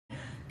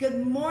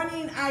Good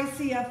morning,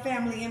 ICF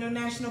family,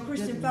 International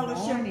Christian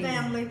Fellowship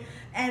family,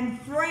 and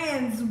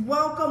friends.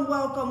 Welcome,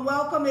 welcome,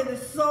 welcome. It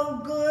is so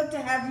good to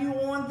have you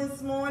on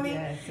this morning.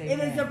 Yes, it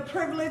is a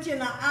privilege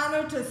and an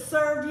honor to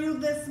serve you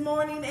this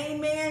morning.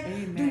 Amen.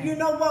 Amen. Do you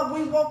know what?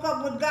 We woke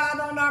up with God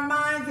on our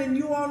minds and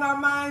you on our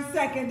minds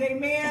second.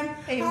 Amen.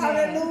 Amen.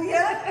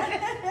 Hallelujah.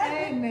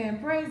 Amen.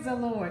 Praise the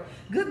Lord.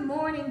 Good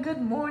morning.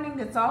 Good morning.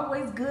 It's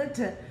always good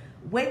to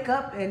wake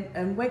up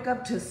and wake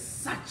up to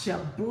such a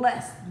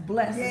blessed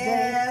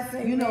yes, day.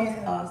 Amen. You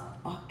know,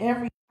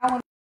 every now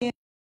and then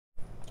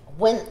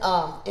when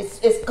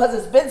it's because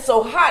it's been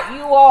so hot,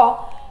 you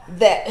all,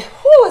 that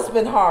it's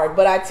been hard.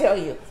 But I tell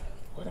you,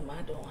 what am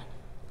I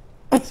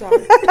doing? Sorry.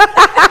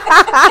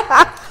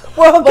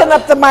 We're hooking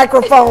up the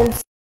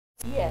microphones.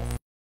 Yes.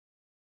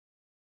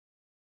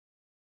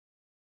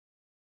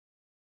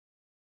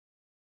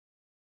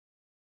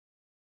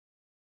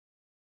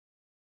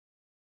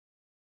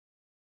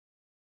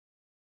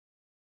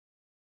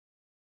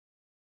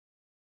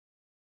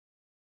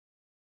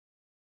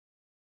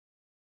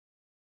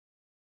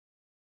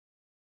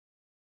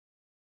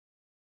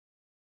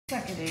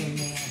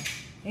 Amen.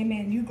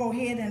 Amen. You go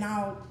ahead and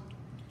I'll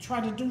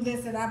try to do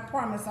this, and I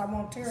promise I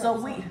won't tear So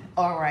up.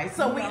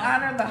 we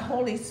honor the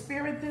Holy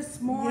Spirit this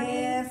morning.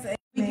 Yes.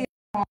 Amen.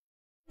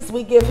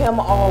 We give him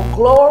all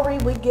glory.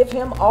 We give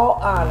him all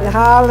honor.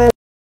 Hallelujah.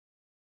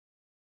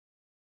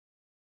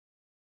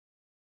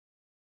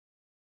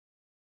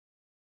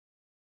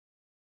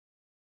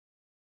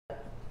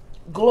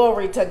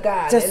 Glory to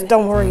God. Just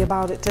don't worry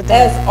about it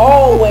today. As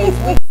always,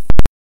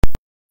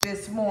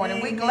 this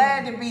morning. We're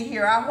glad to be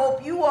here. I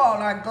hope you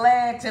all are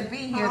glad to be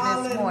here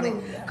this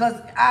morning, because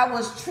I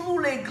was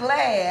truly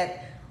glad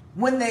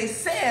when they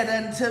said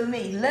unto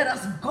me, let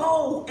us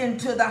go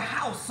into the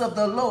house of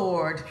the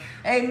Lord.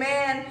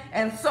 Amen.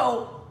 And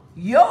so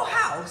your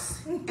house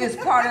is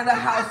part of the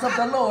house of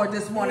the Lord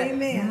this morning.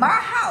 Amen. My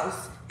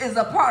house is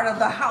a part of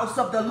the house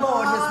of the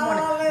Lord this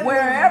morning.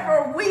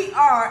 Wherever we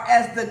are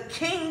as the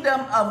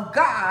kingdom of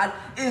God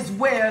is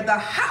where the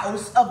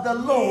house of the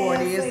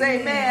Lord is.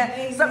 Amen.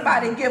 Amen.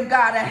 Somebody give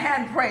God a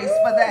hand praise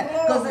for that,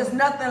 because there's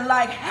nothing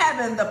like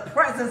having the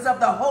presence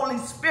of the Holy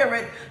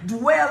Spirit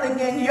dwelling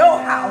in your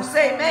house.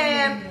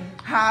 Amen.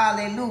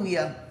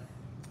 Hallelujah.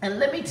 And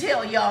let me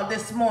tell y'all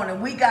this morning,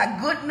 we got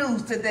good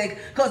news today,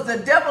 because the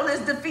devil is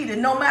defeated.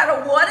 No matter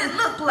what it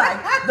looked like,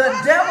 the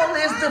devil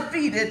is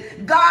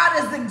defeated.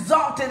 God is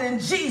exalted and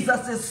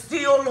Jesus is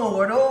still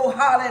Lord. Oh,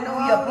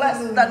 hallelujah.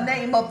 Bless the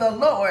name of the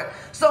Lord.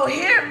 So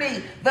hear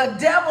me. The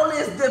devil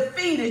is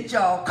defeated,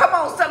 y'all. Come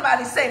on,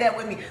 somebody say that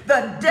with me.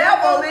 The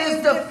devil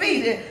is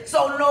defeated.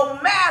 So no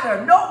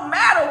matter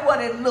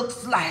what it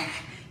looks like,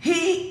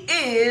 he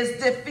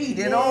is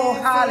defeated. Yes, oh,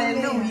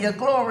 hallelujah. Amen.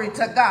 Glory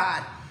to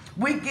God.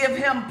 We give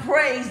him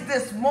praise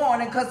this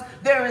morning, because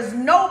there is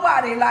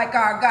nobody like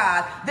our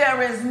God.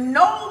 There is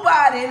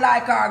nobody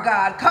like our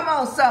God. Come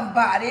on,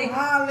 somebody.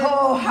 Hallelujah.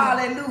 Oh,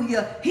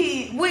 hallelujah.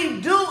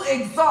 We do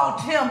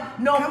exalt him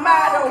no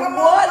matter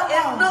what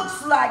it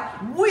looks like.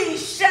 We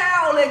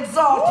shall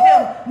exalt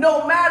him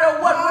no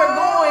matter what we're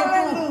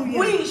going through.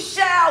 We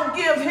shall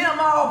give him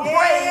all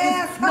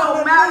praise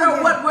no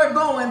matter what we're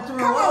going through.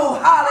 Oh,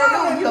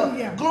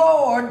 hallelujah.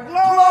 Glory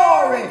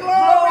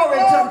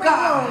to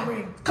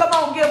God. Come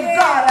on, give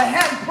God a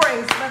hand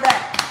praise for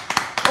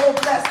that. Oh,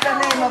 bless the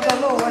name of the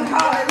Lord.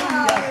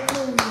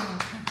 Hallelujah.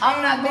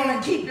 I'm not going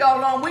to keep y'all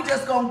long. We're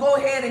just going to go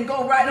ahead and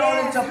go right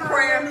on into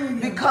prayer,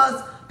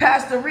 because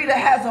Pastor Rita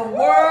has a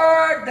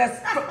word that's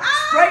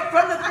straight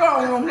from the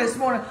throne room this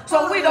morning.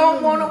 So we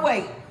don't want to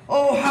wait.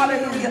 Oh,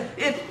 hallelujah.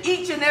 If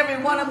each and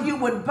every one of you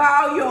would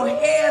bow your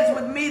heads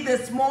with me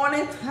this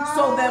morning,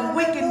 so that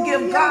we can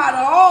give God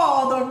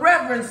all the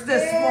reverence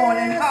this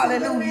morning.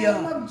 Hallelujah.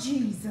 In the name of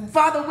Jesus.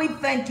 Father, we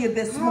thank you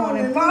this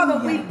morning.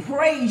 Father, we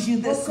praise you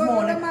this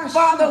morning.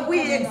 Father,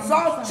 we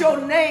exalt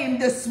your name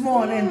this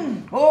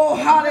morning. Oh,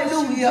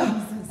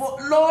 hallelujah.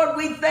 Lord,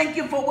 we thank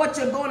you for what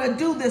you're going to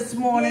do this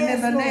morning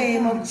in the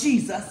name of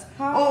Jesus.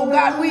 Oh,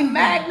 God, we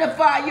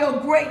magnify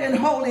your great and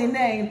holy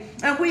name,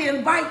 and we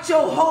invite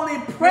your holy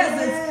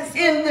presence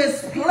in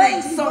this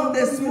place on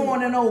this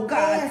morning, oh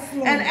God.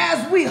 And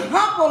as we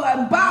humble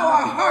and bow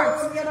our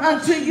hearts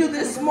unto you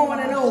this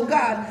morning, oh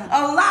God,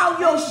 allow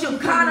your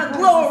Shekinah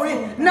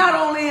glory not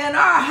only in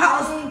our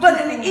house,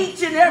 but in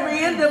each and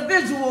every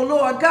individual,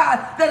 Lord God,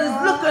 that is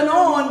looking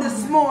on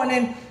this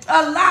morning.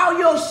 Allow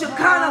your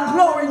Shekinah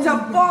glory to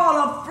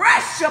fall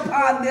afresh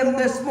upon them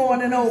this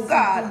morning, oh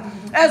God,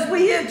 as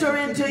we enter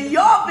into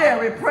your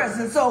very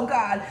presence, oh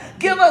God.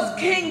 Give us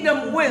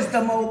kingdom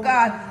wisdom, oh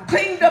God,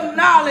 kingdom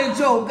knowledge,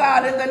 oh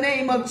God, in the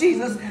name of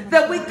Jesus,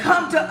 that we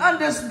come to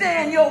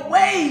understand your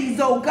ways,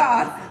 oh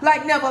God,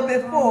 like never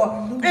before.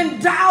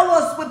 Endow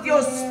us with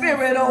your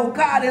spirit, oh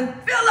God, and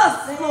fill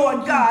us,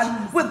 Lord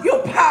God, with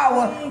your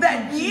power,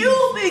 that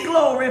you be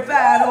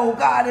glorified, oh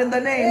God, in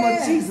the name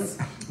of Jesus.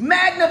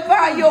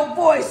 Magnify your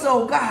voice,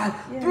 oh God,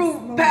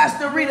 through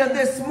Pastor Rita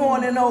this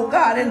morning, oh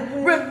God,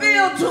 and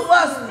reveal to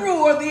us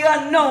through the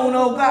unknown,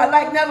 oh God,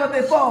 like never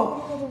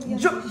before.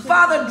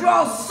 Father,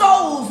 draw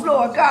souls,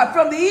 Lord God,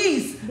 from the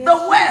east,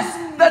 the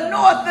west, the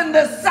north and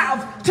the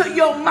south to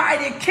your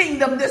mighty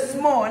kingdom this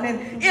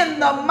morning in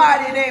the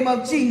mighty name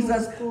of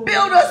Jesus.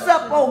 Build us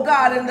up, oh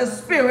God, in the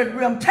spirit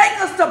realm. Take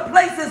us to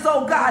places,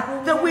 oh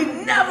God, that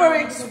we've never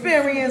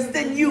experienced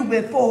in you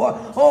before.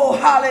 Oh,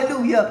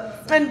 hallelujah.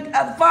 And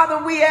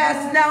Father, we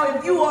ask now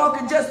if you all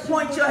could just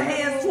point your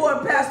hands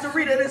toward Pastor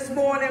Rita this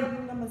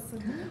morning.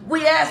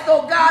 We ask,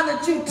 oh God,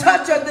 that you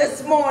touch her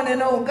this morning,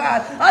 oh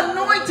God.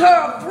 Anoint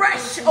her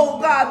afresh, oh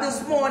God,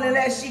 this morning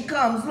as she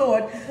comes,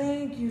 Lord.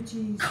 Thank you,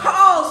 Jesus.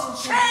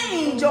 Cause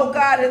change, oh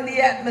God, in the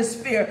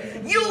atmosphere.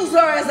 Use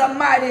her as a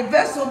mighty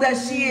vessel that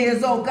she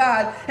is, oh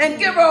God. And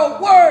give her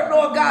a word,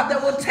 Lord God,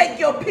 that will take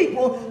your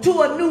people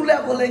to a new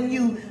level in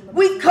you.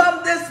 We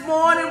come this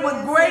morning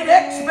with great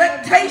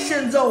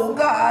expectations, oh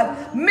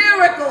God.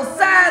 Miracles,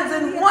 signs,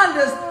 and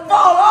wonders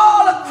fall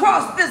all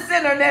across this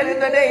internet in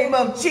the name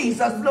of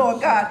Jesus,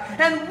 Lord God.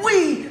 And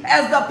we,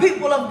 as the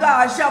people of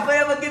God, shall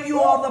forever give you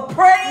all the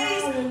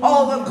praise,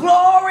 all the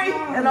glory,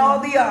 and all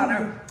the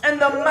honor. In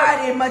the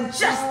mighty,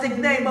 majestic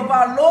name of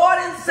our Lord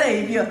and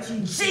Savior,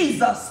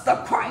 Jesus the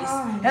Christ.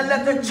 And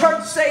let the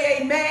church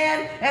say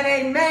amen, and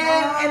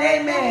amen, and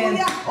amen.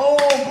 Oh,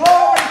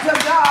 glory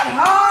to God.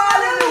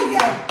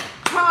 Hallelujah.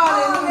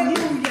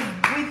 Hallelujah.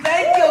 We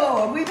thank you,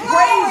 Lord. We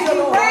praise you,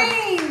 Lord.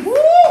 He reigns. Woo.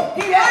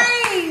 He Yes.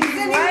 reigns. He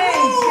And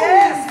reigns. he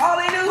Yes.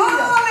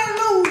 Hallelujah.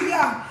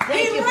 Hallelujah.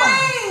 Thank He you, Father.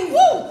 reigns.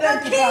 Woo. The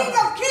Thank you, King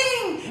Father. of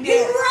Kings.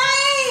 Yes.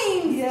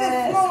 He reigns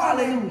Yes. this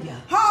morning. Hallelujah.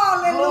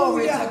 Hallelujah.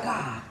 Glory to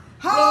God.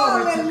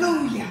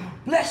 Hallelujah.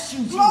 Bless you,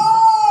 Jesus.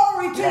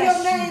 Glory to Bless your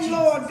you, name, Jesus.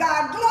 Lord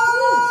God.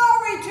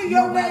 Glory to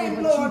your Nobody name,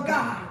 but Lord you,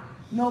 God.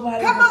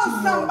 Nobody Come but on, you,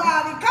 Lord.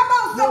 somebody. Come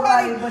on,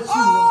 somebody. Nobody but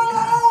you, All Lord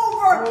God. over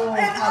Oh,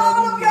 and all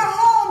of your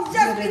homes,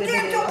 just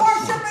begin to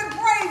worship and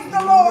praise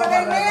the Lord.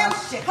 Amen.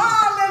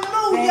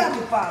 Hallelujah.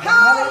 Thank you, Father.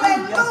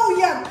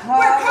 Hallelujah.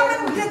 We're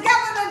coming Hallelujah.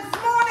 together this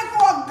morning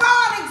for a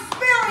God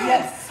experience.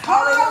 Yes.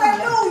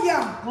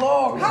 Hallelujah.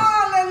 Glory.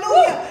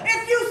 Hallelujah. Woo.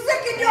 If you're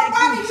sick in your Thank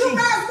body, you, you Jesus.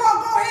 might as well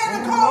go ahead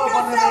and call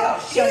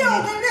yourself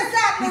healed in this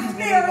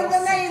atmosphere in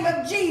the name of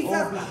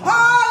Jesus.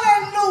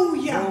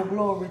 Hallelujah. Oh,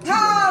 glory to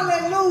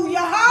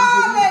Hallelujah.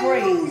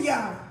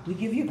 Hallelujah. We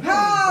give you praise.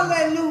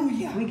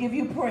 Hallelujah. We give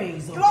you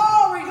praise. Oh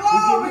Glory,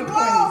 glory, we give you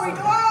glory, praise, oh glory,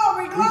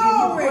 God. We give you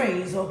glory.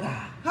 praise, oh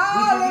God.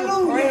 Hallelujah. We give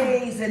you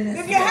praise in this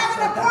If you're place,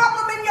 having a oh God.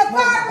 problem in your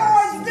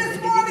thyroids this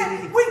morning,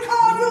 we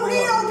call you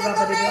healed in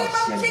the name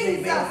of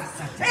Jesus.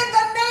 In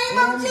the name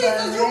of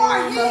Jesus, you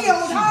are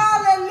healed.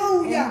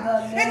 Hallelujah.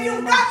 If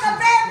you've gotten a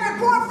bad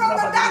report from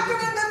the doctor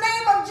in the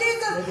name of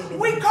Jesus,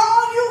 we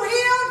call you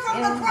healed from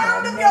the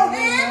crown of your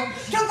head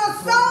to the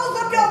soles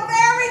of your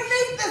very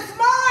feet this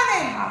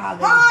morning.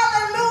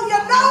 Hallelujah.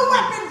 No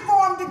weapon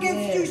formed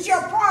against you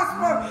shall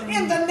prosper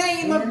in the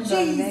name of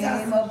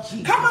Jesus.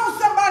 Come on,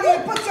 somebody,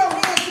 and put your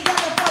hands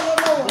together for the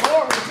Lord.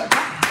 Glory to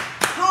God.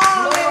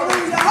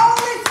 Hallelujah.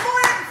 Holy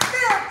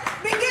Spirit,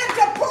 begin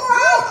to pour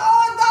out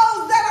on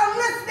those that are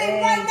listening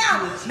right now.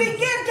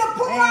 Begin to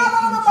pour out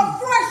on them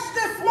afresh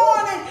this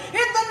morning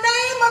in the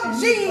name of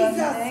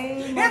Jesus.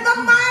 In the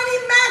mighty,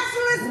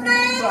 matchless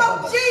name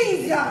of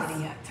Jesus.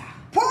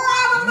 Pour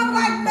out on them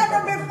like never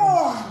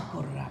before.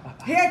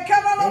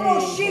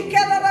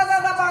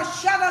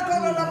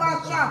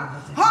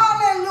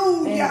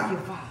 Hallelujah.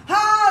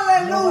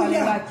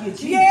 Hallelujah.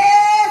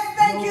 Yes,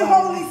 thank you,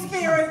 Holy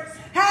Spirit.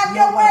 Have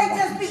your way.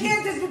 Just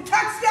begin to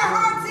touch their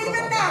hearts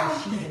even now.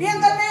 In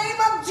the name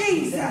of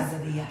Jesus.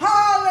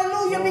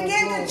 Hallelujah.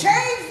 Begin to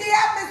change the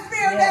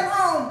atmosphere in that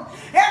home.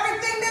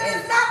 Everything that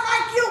is not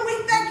like you, we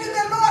thank you,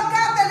 the Lord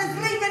God, that is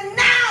leaving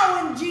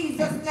now in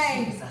Jesus'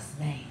 name.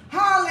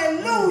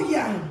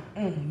 Hallelujah.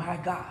 My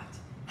God.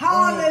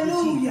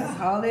 Hallelujah.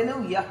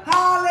 Hallelujah.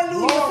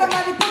 Hallelujah. Glory.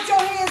 Somebody put your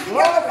hands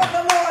together for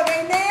the Lord.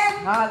 Amen.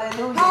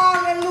 Hallelujah.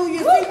 Hallelujah.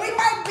 See, we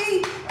might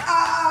be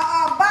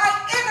by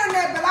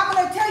internet, but I'm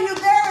going to tell you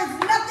there is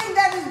nothing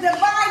that is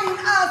dividing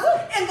us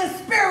in the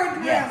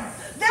spirit realm.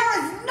 Yes. There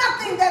is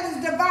nothing that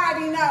is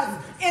dividing us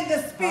in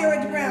the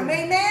spirit realm.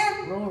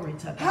 Amen. Glory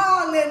to God.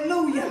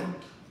 Hallelujah.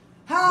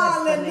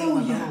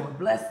 Hallelujah.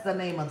 Bless the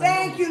name of the Lord.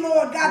 Thank you,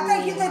 Lord God.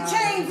 Thank you. The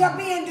chains are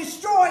being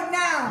destroyed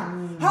now.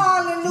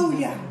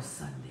 Hallelujah.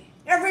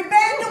 Every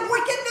band of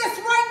wickedness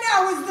right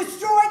now is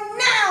destroyed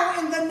now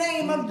in the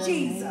name of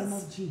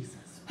Jesus.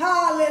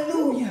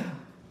 Hallelujah.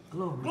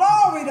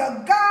 Glory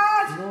to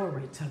God.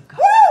 Glory to God.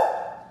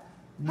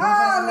 Woo!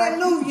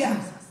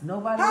 Hallelujah.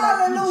 Nobody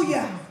Hallelujah.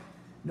 like you, Jesus.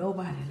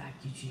 Nobody like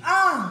you, Jesus.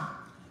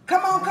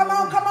 Come on. Go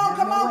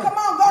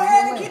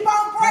ahead and keep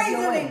on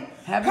praising Him.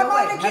 Come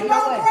on and keep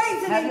on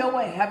praising Him.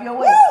 Have your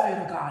way,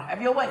 Spirit of God.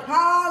 Have your way.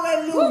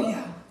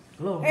 Hallelujah.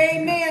 Glory.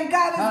 Amen.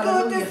 God is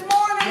good this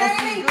morning, yes,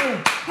 ain't He? He's good.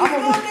 He's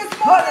good this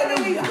morning, and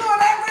He's Hallelujah.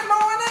 good every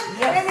morning,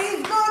 Yes. and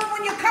He's good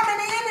when you're coming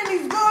in, and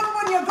He's good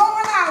when you're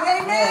going out.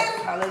 Amen.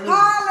 Yes. Hallelujah.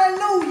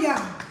 Hallelujah.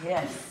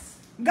 Yes.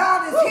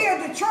 God is here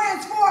to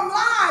transform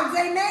lives.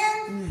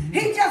 Amen.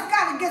 He just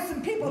got to get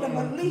some people to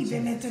believe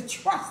in it, to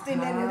trust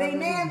in it.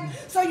 Amen.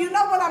 So you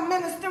know what I'm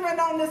ministering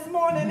on this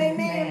morning.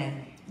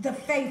 Amen. The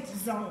faith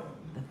zone.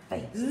 The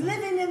faith.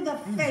 Living in the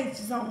faith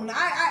zone.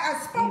 I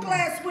spoke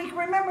last week.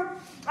 Remember,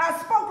 I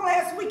spoke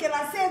last week and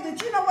I said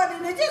that, you know what,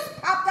 and it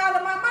just popped out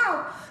of my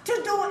mouth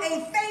to do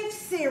a faith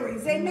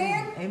series.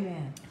 Amen?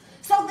 Amen.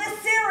 So this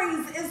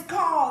series is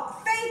called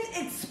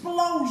Faith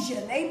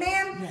Explosion.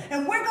 Amen? Yes.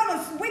 And we're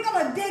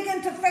gonna dig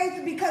into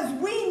faith because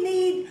we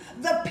need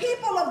the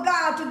people of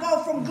God to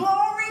go from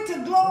glory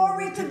to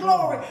glory to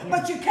glory. Yes.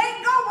 But you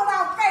can't go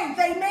without faith.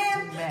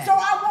 Amen? Amen. So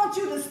I want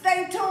you to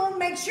stay tuned.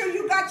 Make sure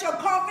you got your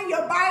coffee,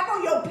 your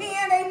Bible, your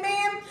pen.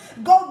 Amen?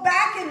 Go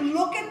back and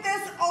look at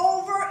this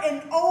over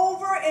and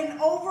over and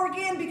over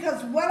again,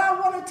 because what I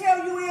want to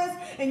tell you is,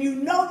 and you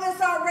know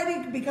this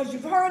already because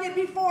you've heard it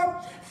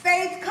before,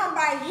 faith come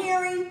by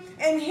hearing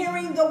and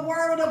hearing the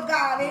word of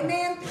God.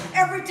 Amen.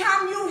 Every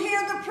time you hear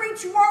the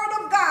preached word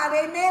of God,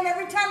 amen,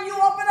 every time you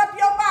open up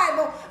your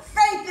Bible,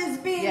 faith is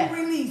being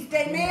released.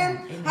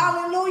 Amen. Amen.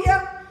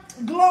 Hallelujah.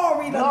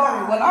 Glory to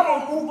God. Well, I'm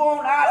going to move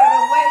on out of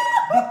the way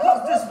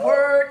because this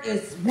word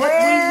is what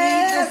we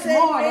need this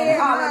morning.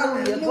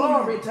 Hallelujah.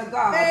 Glory to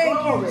God. Thank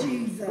Glory. you,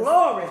 Jesus.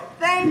 Glory.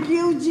 Thank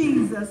you,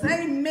 Jesus.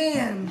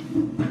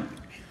 Amen.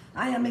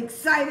 I am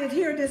excited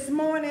here this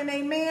morning.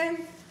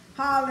 Amen.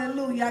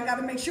 Hallelujah. I got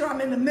to make sure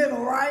I'm in the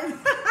middle, right?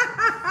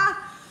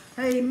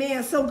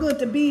 Amen. So good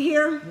to be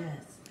here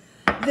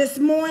this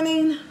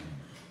morning.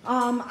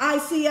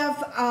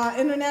 ICF,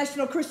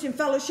 International Christian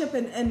Fellowship,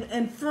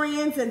 and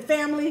friends and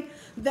family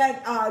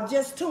that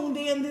just tuned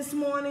in this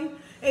morning.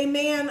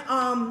 Amen.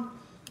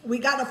 We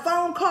got a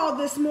phone call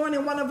this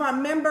morning. One of our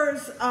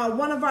members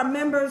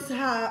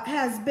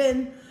has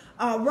been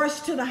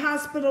rushed to the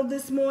hospital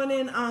this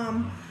morning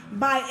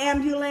by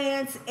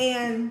ambulance,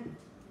 and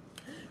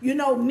you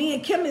know, me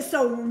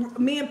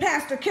and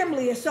Pastor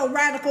Kimberly is so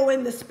radical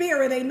in the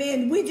spirit,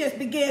 amen. We just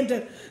began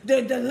to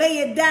lay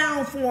it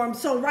down for him.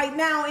 So right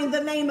now, in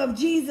the name of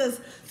Jesus,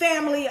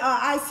 family,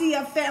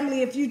 ICF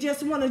family, if you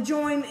just want to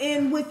join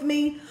in with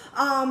me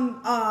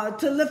to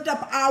lift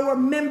up our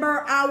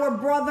member, our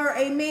brother,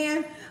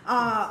 amen,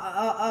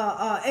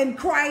 in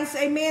Christ,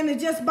 amen, and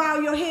just bow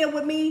your head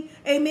with me,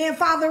 amen.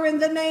 Father, in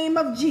the name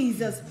of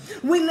Jesus,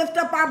 we lift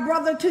up our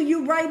brother to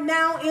you right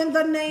now in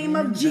the name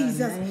of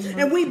Jesus,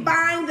 and we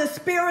bind the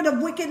spirit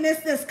of wickedness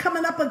that's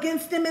coming up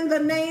against him in the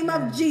name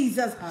of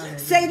Jesus.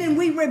 Satan,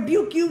 we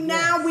rebuke you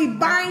now. We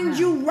bind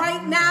you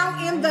right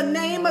now in the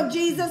name of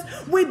Jesus.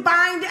 We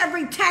bind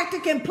every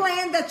tactic and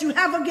plan that you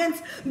have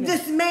against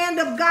this man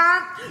of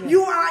God.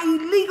 You are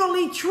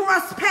illegally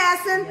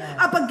trespassing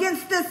up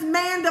against this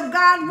man of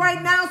God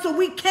right now. So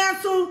we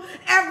cancel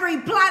every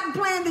plot and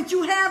plan that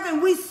you have,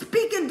 and we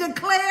speak and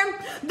declare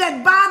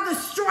that by the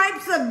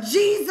stripes of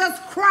Jesus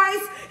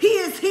Christ, he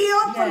is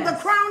healed from the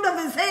crown of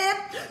his head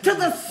to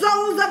the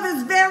soles of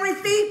his very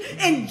feet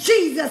in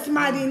Jesus'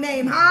 mighty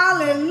name.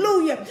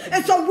 Hallelujah.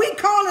 And so we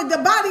call it, the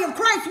body of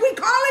Christ, we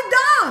call it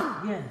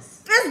done.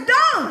 Yes. It's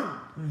done.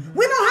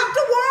 We don't have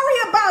to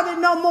worry about it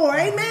no more.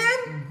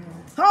 Amen.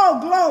 Oh,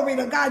 glory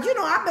to God. You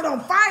know, I've been on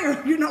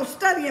fire, you know,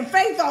 studying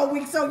faith all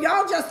week, so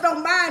y'all just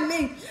don't mind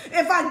me.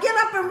 If I get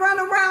up and run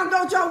around,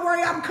 don't y'all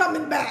worry, I'm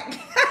coming back.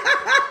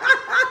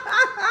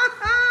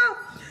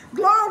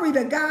 Glory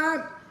to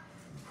God.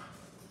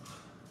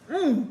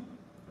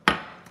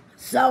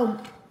 So,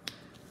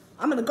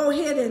 I'm going to go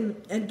ahead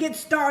and get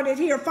started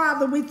here.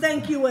 Father, we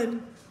thank you,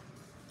 and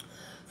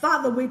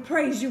Father, we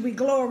praise you. We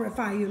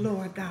glorify you,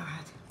 Lord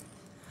God.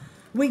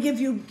 We give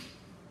you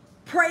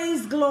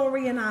praise,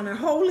 glory, and honor.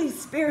 Holy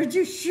Spirit,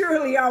 you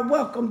surely are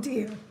welcomed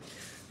here.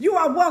 You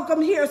are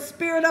welcome here,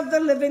 Spirit of the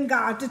living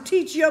God, to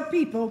teach your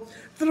people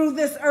through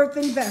this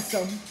earthen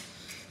vessel.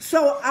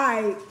 So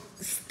I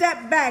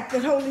step back,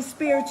 that Holy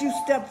Spirit, you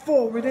step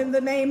forward in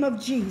the name of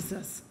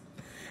Jesus.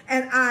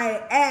 And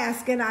I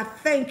ask and I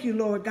thank you,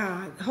 Lord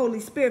God,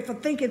 Holy Spirit, for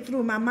thinking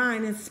through my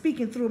mind and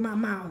speaking through my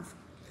mouth.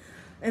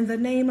 In the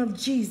name of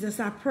Jesus,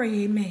 I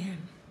pray, amen.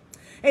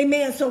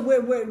 Amen. So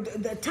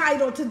the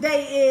title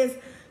today is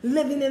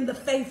Living in the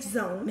Faith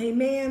Zone.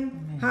 Amen.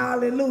 Amen.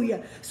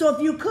 Hallelujah. So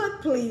if you could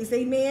please,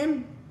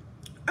 amen,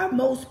 our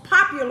most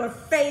popular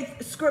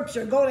faith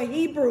scripture, go to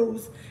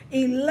Hebrews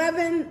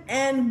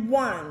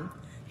 11:1.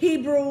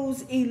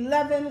 Hebrews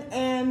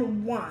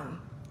 11:1.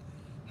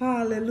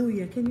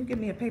 Hallelujah. Can you give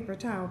me a paper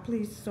towel,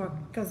 please?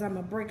 Because I'm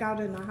going to break out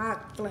in a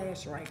hot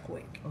flash right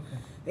quick. Okay.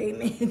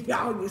 Amen.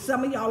 Y'all,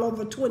 some of y'all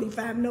over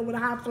 25 know what a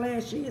hot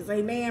flash is.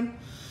 Amen.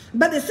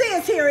 But it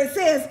says here, it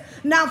says,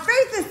 now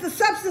faith is the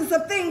substance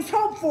of things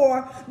hoped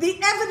for, the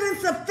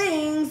evidence of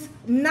things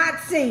not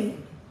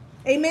seen.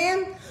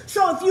 Amen.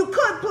 So if you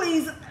could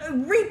please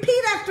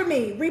repeat after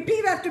me.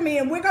 Repeat after me.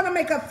 And we're going to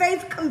make a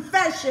faith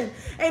confession.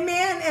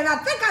 Amen. And I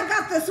think I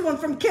got this one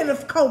from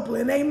Kenneth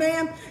Copeland.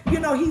 Amen. You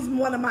know, he's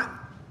one of my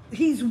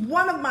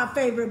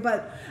favorite,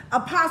 but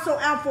Apostle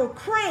Alfred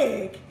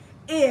Craig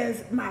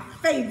is my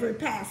favorite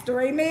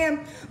pastor.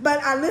 Amen.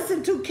 But I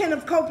listen to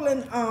Kenneth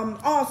Copeland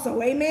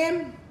also.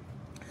 Amen.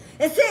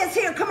 It says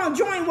here, come on,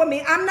 join with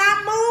me. I'm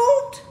not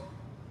moved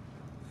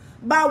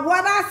by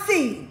what I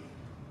see.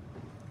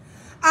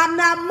 I'm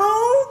not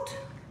moved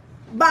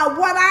by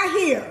what I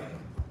hear.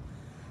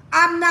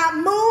 I'm not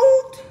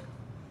moved.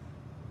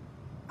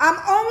 I'm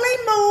only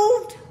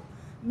moved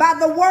by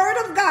the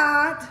word of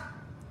God.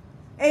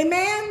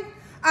 Amen.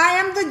 I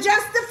am the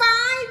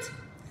justified,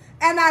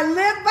 and I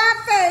live by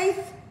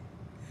faith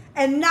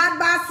and not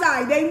by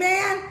sight.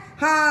 Amen.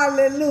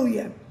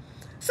 Hallelujah.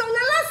 So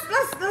now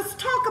let's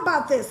talk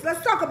about this.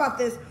 Let's talk about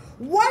this.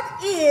 What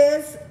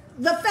is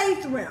the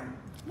faith realm?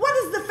 What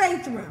is the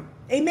faith realm?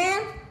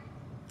 Amen.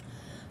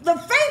 The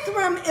faith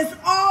realm is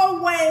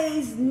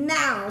always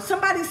now.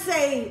 Somebody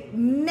say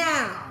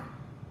now.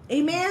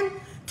 Amen.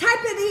 Type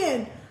it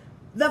in.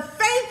 The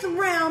faith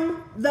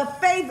realm, the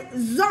faith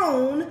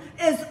zone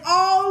is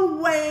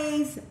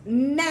always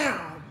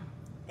now.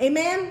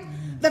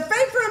 Amen. The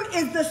faith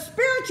realm is the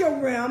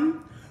spiritual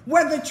realm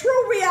where the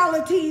true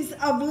realities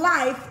of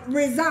life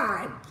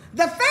reside.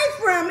 The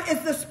faith realm is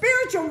the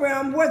spiritual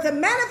realm where the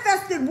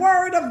manifested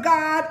word of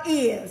God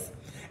is.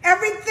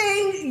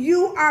 Everything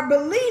you are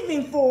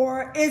believing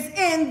for is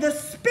in the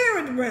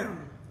spirit realm.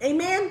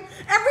 Amen.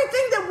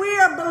 Everything that we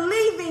are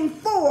believing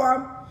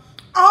for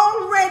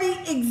already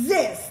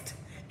exists.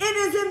 It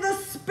is in the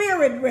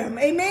spirit realm.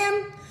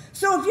 Amen.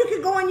 So if you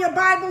could go in your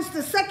Bibles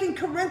to 2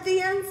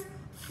 Corinthians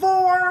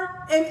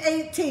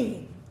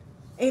 4:18.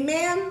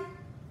 Amen.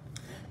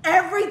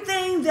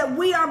 Everything that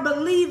we are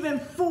believing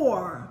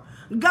for,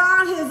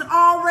 God has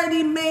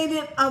already made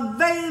it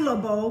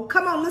available.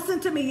 Come on, listen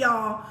to me,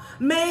 y'all.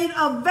 Made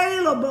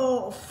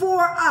available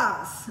for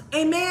us.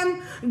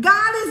 Amen.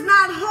 God is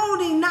not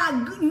holding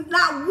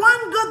not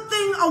one good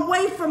thing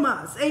away from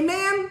us.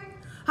 Amen.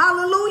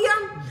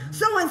 Hallelujah.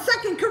 So in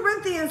 2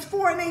 Corinthians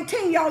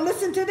 4:18, y'all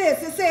listen to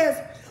this. It says,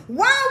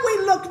 while we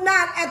look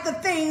not at the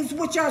things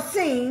which are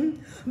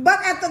seen, but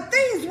at the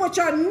things which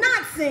are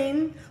not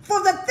seen, for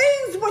the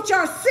things which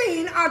are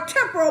seen are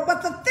temporal,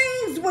 but the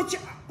things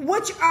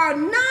which are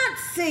not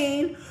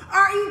seen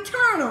are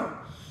eternal.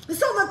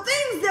 So the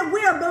things that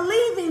we are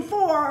believing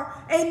for,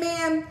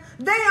 amen,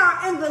 they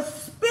are in the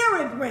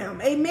spirit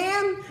realm,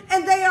 amen,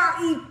 and they are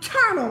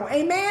eternal,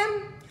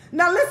 amen.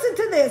 Now listen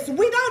to this.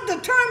 We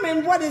don't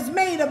determine what is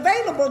made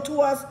available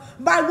to us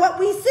by what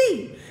we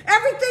see.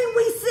 Everything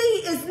we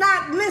see is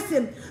not,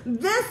 listen,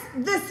 this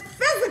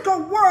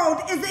physical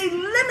world is a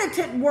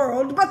limited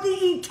world, but the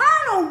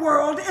eternal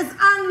world is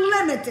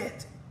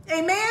unlimited.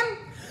 Amen?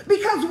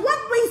 Because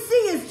what we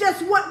see is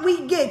just what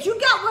we get. You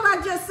got what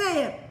I just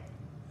said?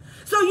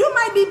 So you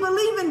might be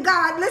believing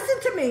God.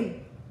 Listen to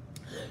me.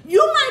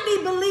 You might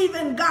be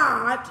believing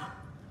God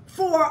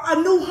for a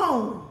new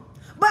home.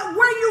 But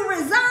where you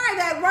reside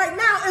at right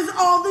now is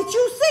all that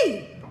you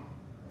see.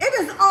 It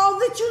is all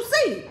that you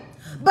see.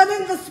 But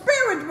in the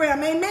spirit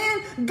realm,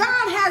 amen,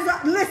 God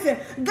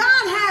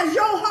has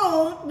your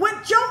home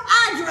with your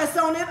address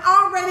on it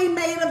already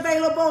made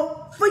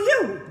available for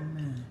you.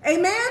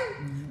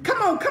 Amen?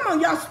 Come on,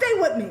 y'all, stay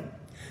with me.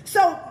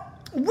 So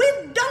we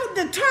don't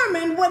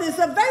determine what is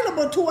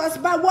available to us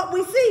by what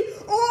we see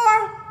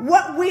or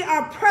what we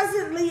are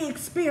presently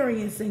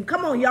experiencing.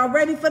 Come on, y'all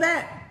ready for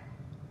that?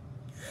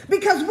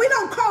 Because we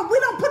don't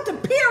put the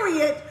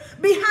period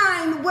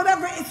behind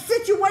whatever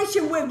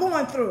situation we're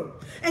going through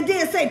and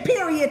then say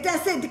period,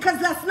 that's it, because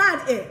that's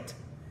not it.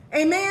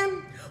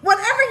 Amen.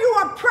 Whatever you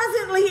are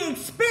presently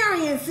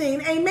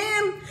experiencing,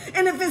 amen,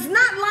 and if it's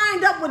not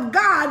lined up with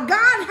God,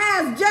 God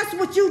has just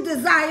what you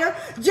desire,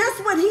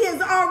 just what he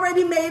has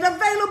already made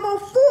available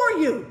for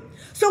you.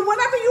 So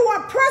whatever you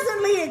are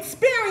presently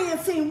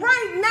experiencing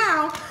right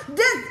now,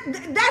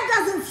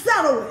 that doesn't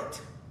settle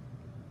it.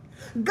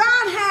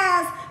 God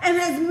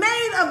has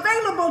made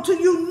available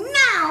to you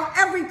now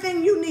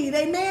everything you need.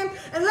 Amen.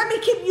 And let me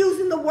keep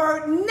using the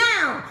word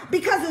now,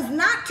 because it's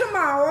not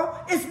tomorrow,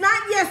 it's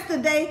not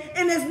yesterday,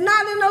 and it's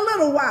not in a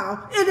little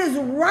while. It is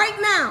right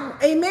now.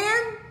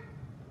 Amen.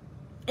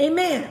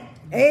 Amen.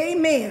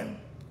 Amen.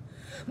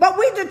 But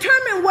we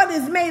determine what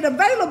is made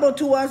available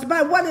to us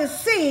by what is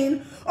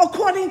seen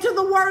according to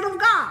the word of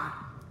God.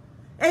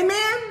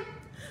 Amen.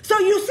 So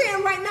you're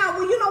saying right now,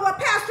 well, you know what,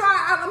 Pastor,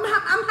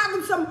 I'm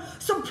having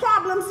some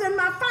problems in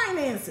my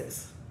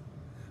finances.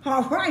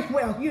 All right,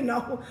 well, you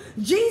know,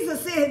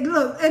 Jesus said,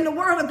 look, in the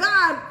word of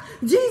God,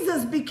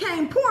 Jesus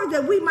became poor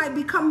that we might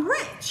become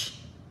rich.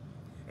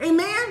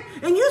 Amen.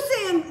 And you're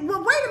saying,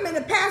 well, wait a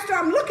minute, Pastor,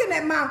 I'm looking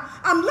at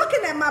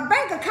my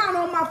bank account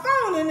on my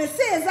phone, and it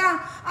says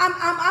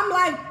I'm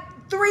like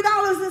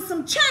 $3 and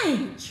some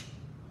change.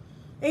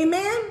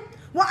 Amen.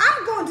 Well,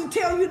 I'm going to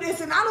tell you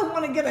this, and I don't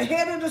want to get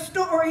ahead of the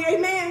story,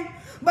 amen,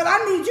 but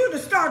I need you to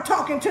start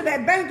talking to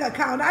that bank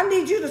account. I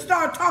need you to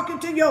start talking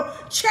to your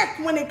check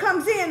when it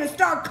comes in and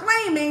start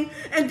claiming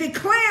and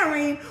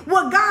declaring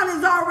what God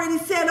has already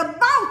said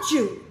about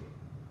you.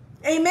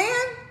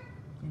 Amen?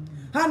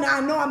 Honey,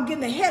 I know I'm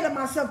getting ahead of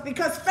myself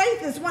because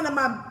faith is one of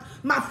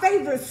my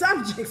favorite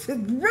subjects.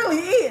 It really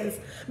is,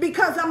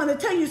 because I'm going to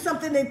tell you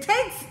something.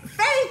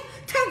 Faith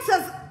takes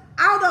us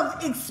out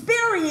of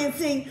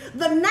experiencing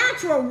the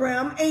natural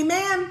realm,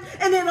 amen,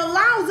 and it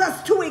allows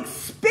us to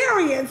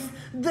experience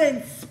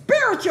the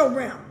spiritual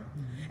realm.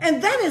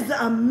 And that is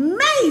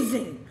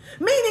amazing,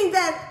 Meaning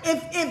that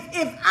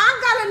if I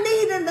got a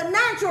need in the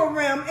natural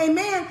realm,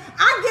 amen,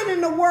 I get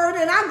in the word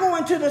and I go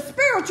into the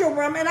spiritual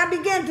realm and I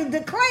begin to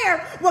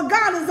declare what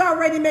God has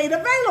already made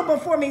available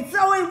for me. So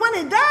what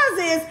it does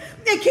is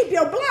it keep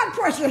your blood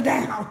pressure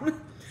down.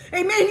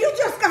 Amen. You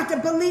just got to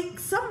believe.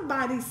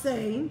 Somebody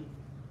saying,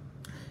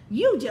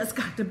 you just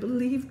got to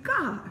believe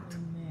God.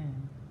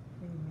 Amen.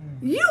 Amen.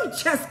 You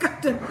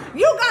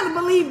got to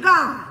believe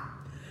God.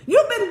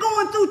 You've been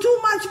going through too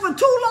much for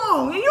too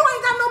long, and you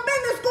ain't got no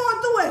business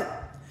going through it.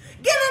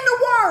 Get in the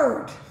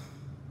word.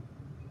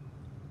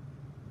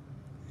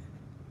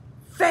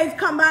 Faith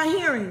come by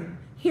hearing,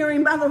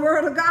 hearing by the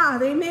word of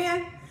God.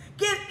 Amen.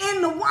 Get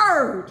in the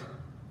word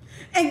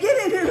and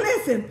get in and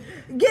listen.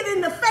 Get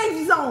in the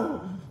faith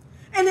zone,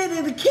 and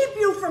it'll keep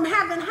you from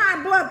having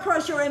high blood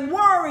pressure and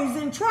worries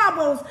and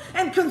troubles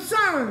and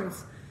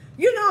concerns.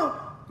 You know,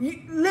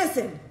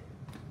 listen.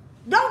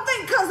 Don't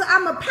think because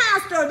I'm a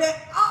pastor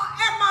that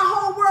my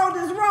whole world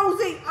is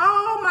rosy.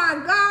 Oh my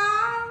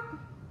God.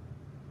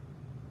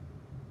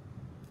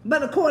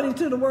 But according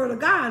to the word of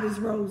God is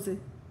rosy.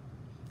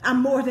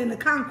 I'm more than a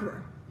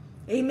conqueror.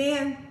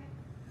 Amen.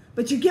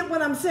 But you get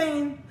what I'm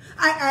saying?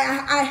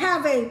 I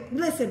have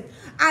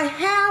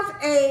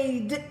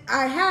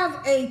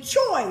a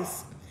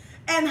choice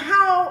in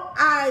how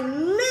I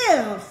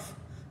live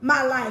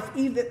my life.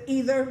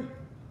 Either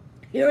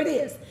here it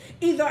is.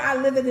 Either I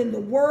live it in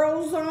the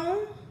world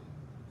zone,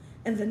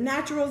 in the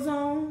natural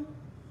zone,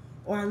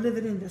 or I live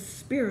it in the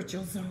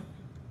spiritual zone.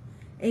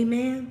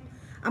 Amen.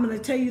 I'm going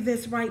to tell you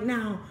this right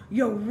now.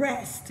 Your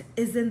rest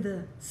is in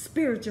the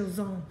spiritual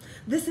zone.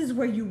 This is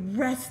where you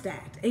rest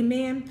at.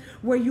 Amen.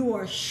 Where you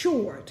are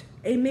assured.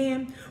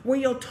 Amen. Where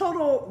your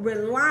total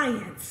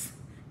reliance,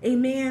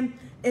 amen,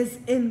 is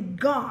in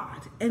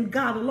God and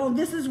God alone.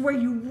 This is where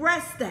you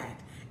rest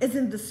at. Is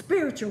in the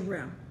spiritual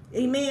realm.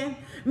 Amen.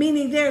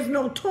 Meaning there's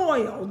no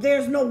toil.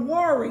 There's no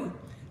worry.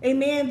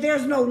 Amen.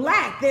 There's no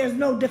lack. There's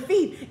no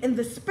defeat in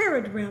the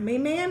spirit realm.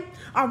 Amen.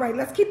 All right,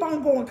 let's keep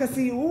on going because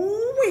see,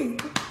 ooh-wee.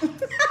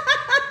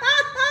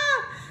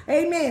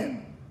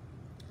 Amen.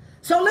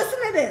 So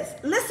listen to this.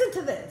 Listen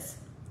to this.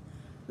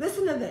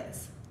 Listen to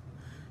this.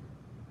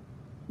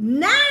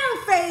 Now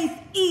faith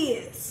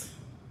is.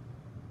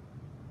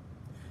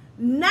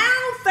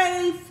 Now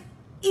faith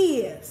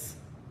is.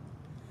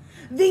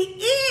 The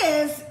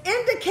is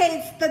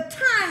indicates the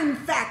time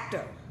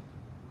factor.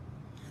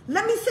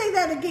 Let me say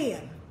that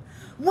again.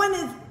 When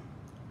it's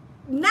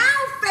now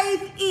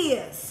faith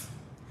is,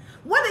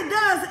 what it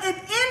does, it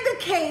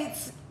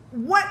indicates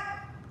what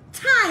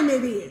time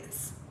it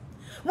is.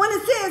 When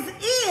it says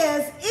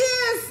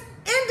is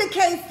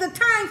indicates the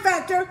time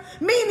factor,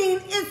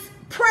 meaning it's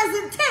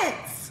present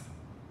tense.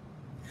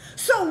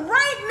 So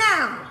right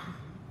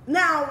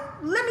now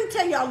let me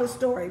tell y'all a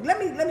story. Let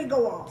me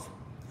go off.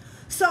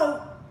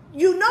 So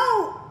you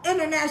know,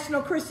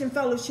 International Christian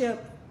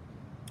Fellowship,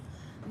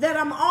 that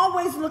I'm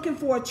always looking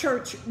for a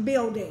church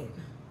building.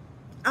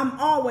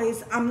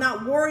 I'm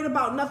not worried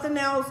about nothing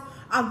else.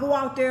 I go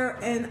out there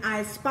and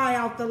I spy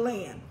out the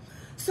land.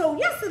 So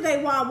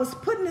yesterday while I was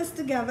putting this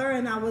together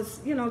and I was,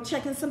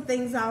 checking some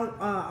things out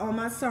on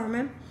my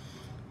sermon,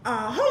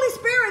 Holy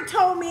Spirit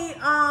told me,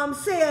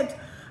 said,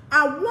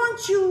 I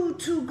want you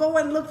to go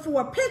and look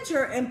for a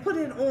picture and put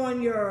it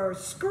on your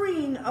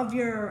screen of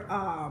your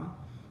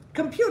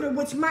computer,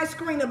 which my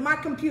screen of my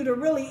computer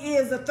really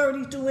is a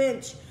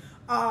 32-inch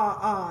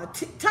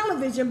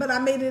television, but I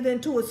made it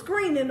into a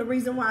screen, and the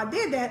reason why I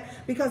did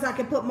that because I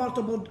can put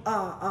multiple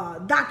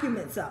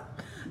documents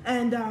up,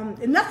 and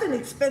nothing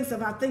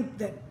expensive. I think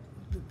that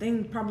the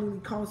thing probably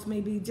cost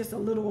maybe just a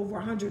little over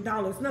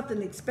 $100.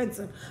 Nothing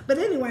expensive, but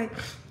anyway.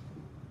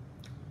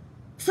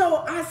 So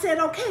I said,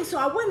 okay. So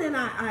I went and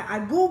I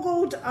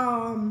Googled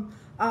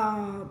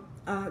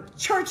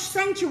church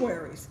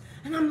sanctuaries,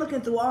 and I'm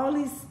looking through all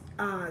these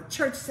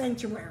church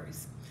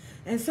sanctuaries,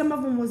 and some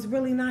of them was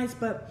really nice.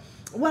 But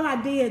what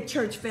I did,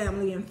 church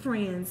family and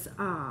friends,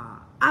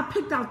 I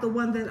picked out the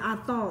one that I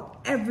thought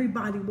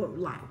everybody would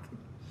like,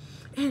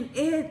 and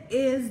it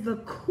is the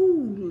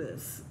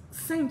coolest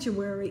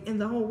sanctuary in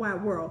the whole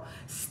wide world,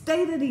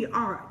 state of the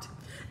art.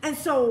 And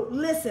so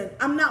listen,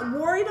 I'm not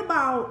worried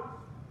about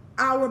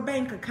our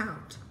bank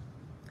account.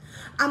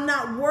 I'm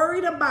not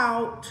worried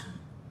about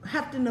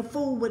having to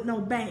fool with no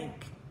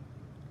bank.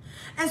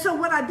 And so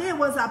what I did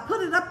was I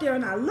put it up there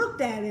and I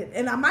looked at it,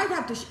 and I might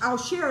have to, I'll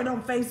share it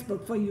on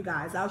Facebook for you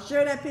guys. I'll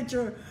share that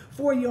picture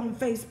for you on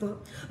Facebook.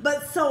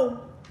 But so,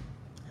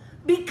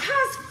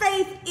 because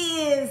faith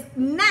is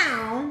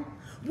now,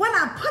 when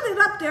I put it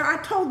up there, I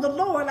told the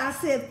Lord, I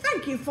said,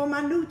 thank you for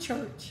my new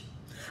church.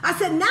 I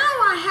said, now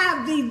I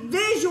have the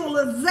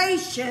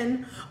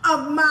visualization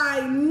of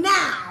my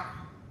now.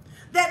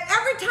 That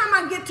every time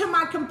I get to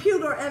my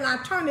computer and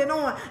I turn it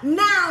on,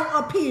 now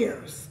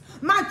appears.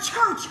 My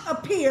church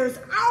appears.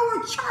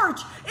 Our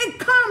church, it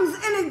comes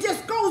and it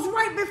just goes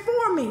right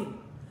before me. And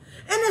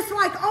it's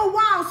like, oh,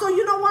 wow. So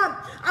you know what?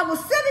 I was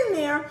sitting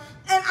there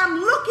and I'm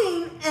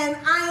looking and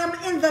I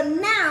am in the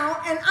now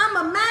and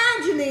I'm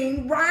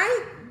imagining,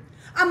 right?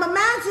 I'm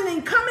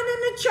imagining coming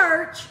into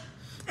church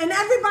and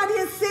everybody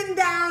is sitting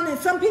down, and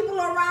some people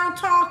are around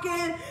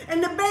talking,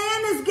 and the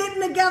band is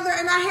getting together,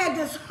 and I had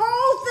this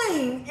whole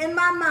thing in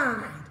my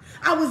mind.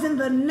 I was in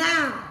the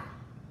now.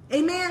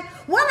 Amen.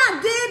 What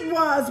I did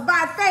was,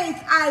 by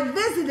faith, I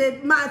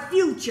visited my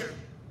future.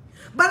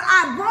 But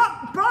I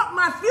brought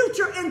my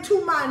future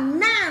into my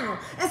now.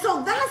 And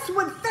so that's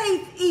what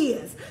faith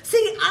is.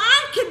 See,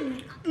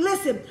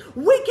 listen,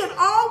 we can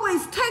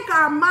always take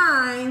our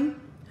mind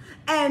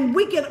and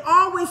we can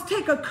always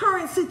take a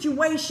current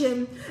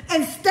situation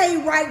and stay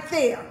right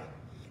there.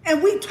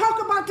 And we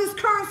talk about this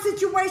current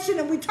situation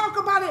and we talk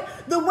about it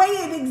the way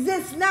it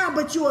exists now,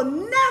 but you will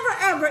never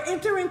ever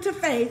enter into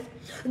faith.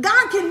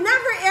 God can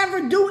never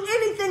ever do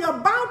anything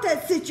about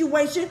that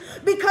situation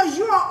because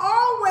you are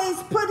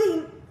always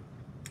putting,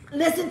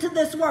 listen to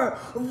this word,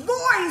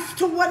 voice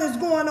to what is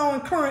going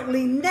on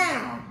currently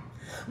now.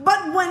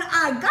 But when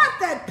I got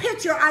that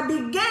picture, I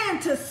began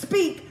to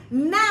speak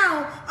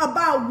now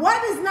about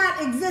what is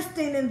not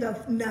existing in the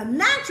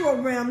natural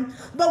realm,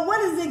 but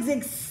what is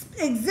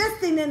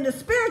existing in the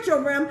spiritual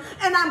realm,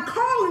 and I'm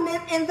calling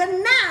it in the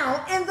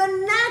now, in the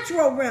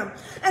natural realm.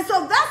 And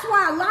so that's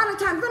why a lot of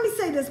times, let me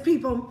say this,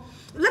 people,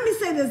 let me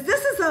say this.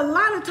 This is a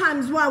lot of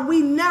times why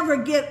we never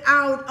get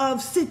out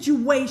of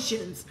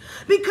situations,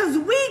 because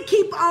we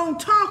keep on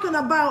talking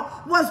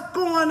about what's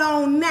going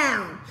on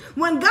now.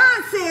 When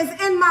God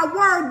says in my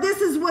word,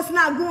 this is what's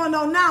not going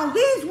on now,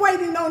 he's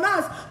waiting on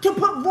us to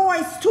put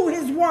voice to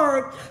his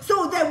word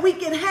so that we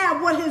can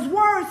have what his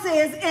word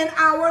says in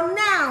our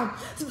now.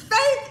 So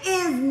faith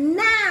is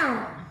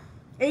now.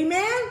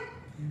 Amen?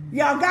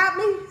 Y'all got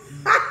me?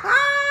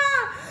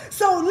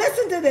 So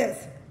listen to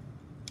this.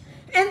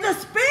 In the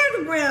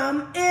spirit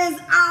realm is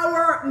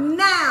our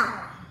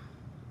now.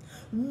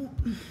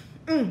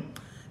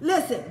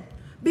 Listen,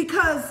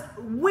 because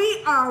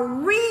we are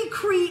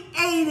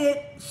recreated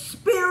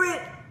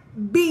spirit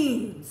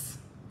beings.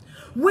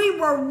 We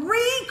were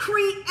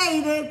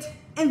recreated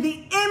in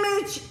the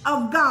image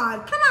of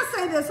God. Can I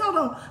say this? Hold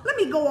on. Let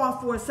me go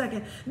off for a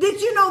second. Did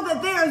you know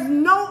that there is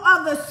no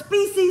other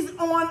species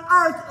on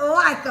earth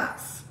like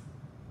us?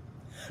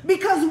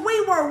 Because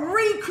we were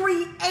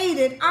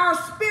recreated. Our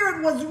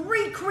spirit was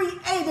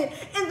recreated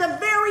in the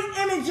very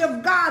image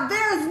of God.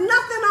 There is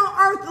nothing on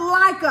earth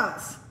like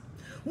us.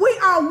 We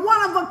are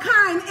one of a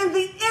kind in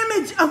the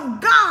image of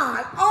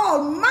God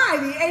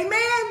Almighty.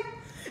 Amen?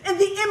 In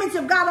the image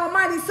of God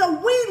Almighty. So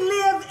we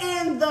live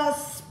in the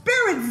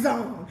spirit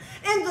zone,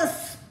 in the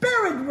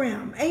spirit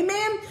realm.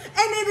 Amen? And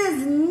it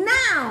is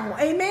now.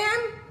 Amen?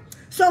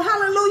 So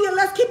hallelujah.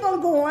 Let's keep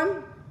on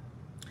going.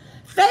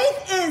 Faith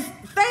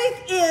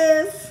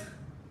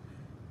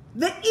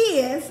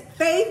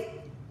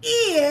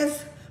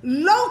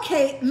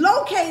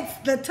locates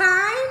the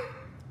time.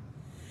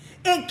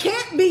 It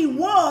can't be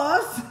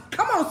was,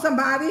 come on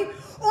somebody,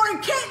 or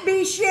it can't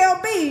be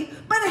shall be,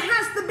 but it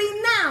has to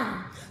be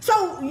now.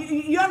 So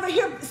you ever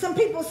hear some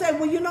people say,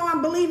 well, you know,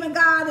 I'm believing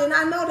God and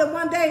I know that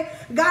one day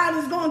God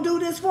is going to do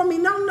this for me.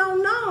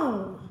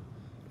 No.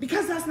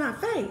 Because that's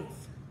not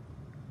faith.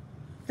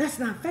 That's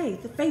not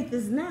faith. The faith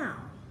is now.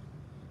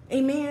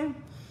 Amen.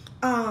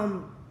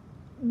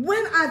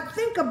 When I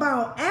think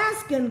about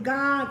asking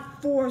God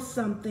for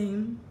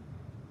something,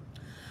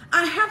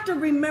 I have to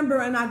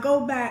remember, and I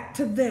go back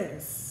to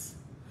this.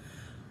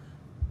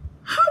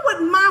 How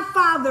would my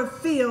father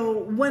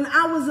feel when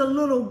I was a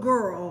little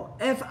girl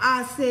if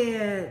I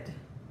said,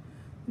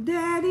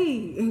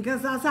 Daddy? And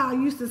because that's how I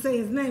used to say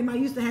his name. I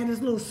used to have this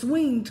little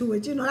swing to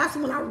it. You know, that's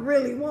when I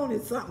really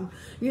wanted something.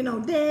 You know,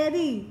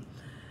 Daddy.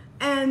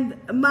 And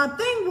my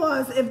thing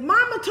was, if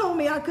Mama told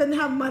me I couldn't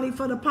have money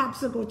for the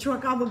popsicle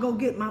truck, I would go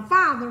get my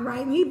father,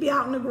 right? And he'd be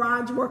out in the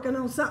garage working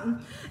on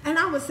something. And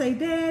I would say,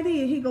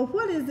 Daddy. And he'd go,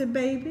 what is it,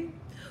 baby?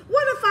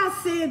 What if I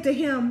said to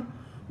him,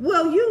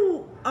 will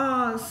you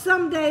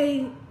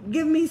someday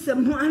give me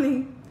some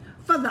money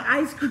for the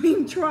ice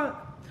cream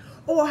truck?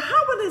 Or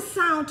how would it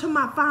sound to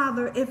my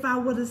father if I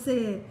would have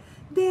said,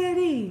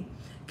 Daddy,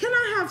 can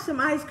I have some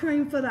ice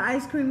cream for the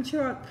ice cream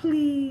truck,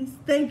 please?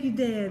 Thank you,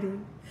 Daddy.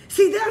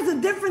 See, there's a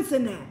difference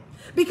in that.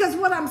 Because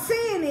what I'm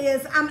saying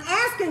is I'm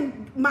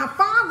asking my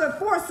father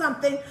for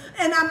something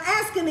and I'm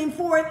asking him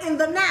for it in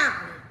the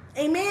now.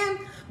 Amen?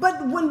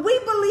 But when we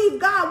believe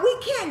God, we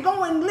can't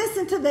go and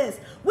listen to this.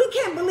 We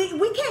can't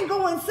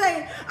go and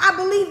say, I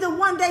believe that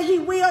one day he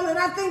will and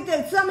I think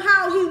that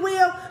somehow he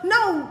will.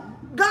 No,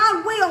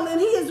 God will and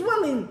he is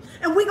willing.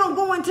 And we're going to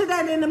go into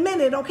that in a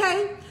minute,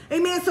 okay?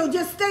 Amen? So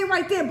just stay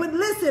right there. But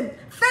listen,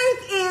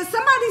 faith is,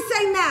 somebody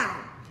say now.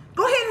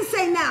 Go ahead and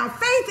say now.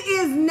 Faith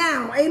is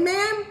now.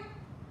 Amen?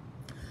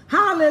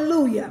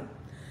 Hallelujah.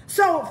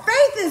 So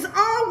faith is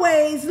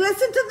always,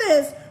 listen to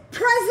this,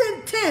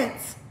 present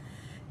tense.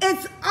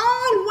 It's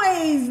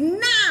always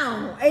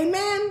now.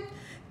 Amen?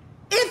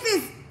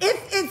 If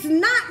it's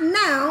not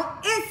now,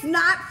 it's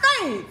not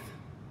faith.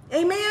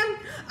 Amen?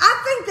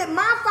 I think that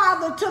my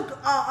father took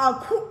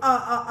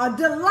a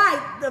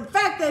delight, the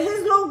fact that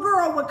his little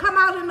girl would come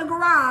out in the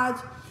garage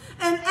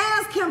and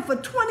ask him for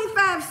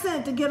 25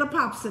 cents to get a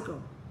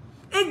popsicle.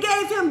 It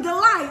gave him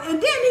delight. And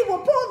then he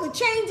would pull the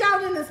change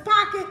out in his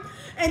pocket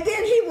And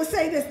then he would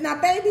say this, now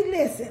baby,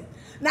 listen.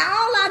 Now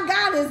all I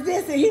got is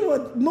this, and he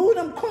would move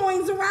them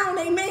coins around,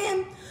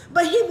 amen.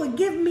 But he would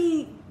give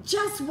me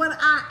just what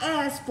I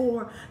asked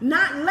for,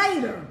 not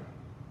later,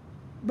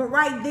 but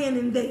right then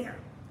and there.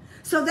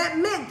 So that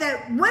meant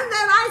that when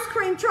that ice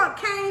cream truck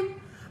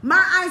came,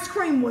 my ice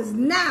cream was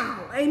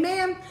now,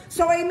 amen.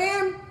 So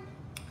amen,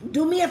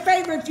 do me a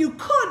favor, if you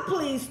could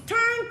please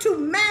turn to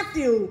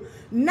Matthew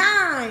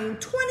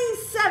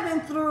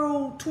 9:27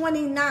 through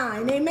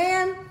 29,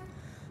 amen.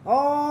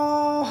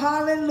 Oh,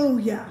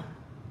 hallelujah.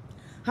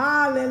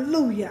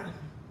 Hallelujah.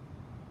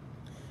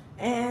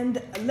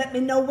 And let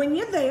me know when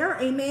you're there,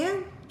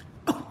 amen.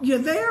 Oh, you're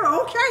there?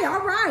 Okay,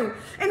 all right.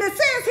 And it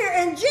says here,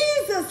 and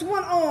Jesus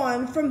went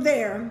on from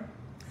there.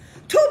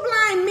 2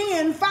 blind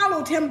men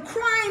followed him,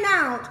 crying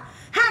out,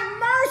 have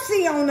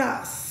mercy on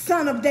us,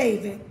 Son of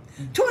David.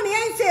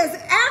 28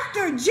 says,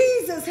 after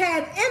Jesus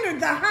had entered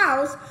the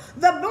house,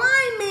 the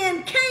blind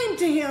men came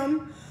to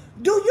him.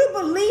 Do you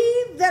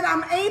believe that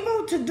I'm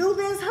able to do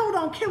this? Hold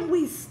on, can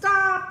we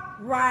stop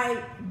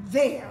right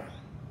there?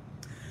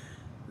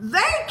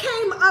 They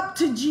came up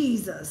to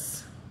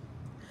Jesus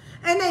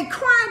and they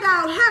cried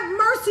out, have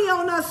mercy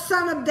on us,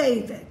 Son of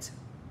David.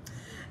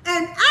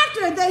 And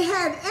after they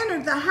had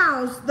entered the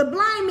house, the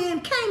blind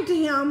men came to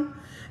him,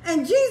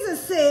 and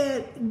Jesus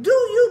said, do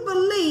you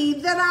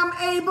believe that I'm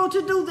able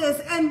to do this?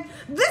 And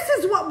this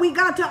is what we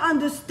got to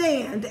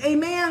understand,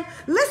 amen?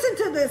 Listen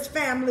to this,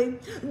 family.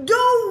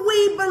 Do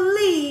we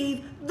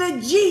believe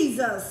that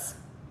Jesus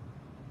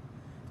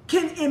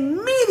can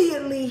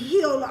immediately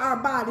heal our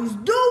bodies?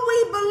 Do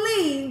we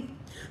believe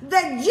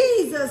that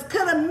Jesus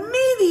could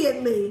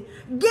immediately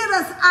get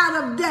us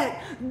out of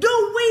debt?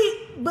 Do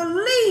we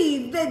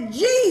believe that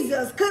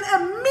Jesus could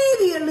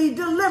immediately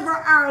deliver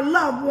our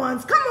loved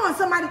ones? Come on,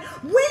 somebody.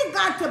 We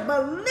got to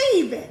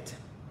believe it.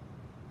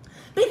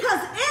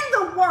 Because in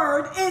the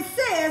word, it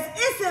says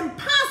it's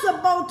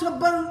impossible to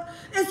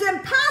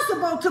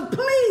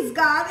please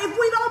God if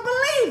we don't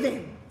believe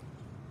him.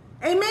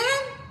 Amen?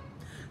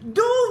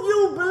 Do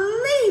you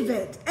believe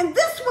it? And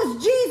this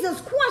was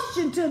Jesus'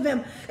 question to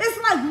them. It's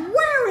like,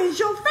 where is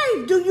your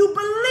faith? Do you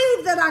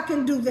believe that I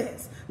can do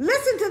this?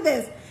 Listen to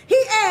this.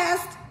 He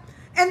asked,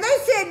 and they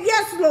said,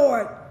 yes,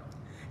 Lord.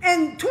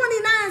 And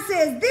 29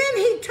 says, then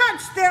he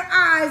touched their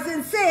eyes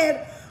and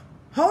said,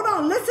 hold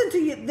on, listen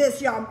to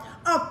this, y'all.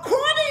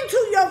 According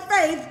to your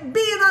faith, be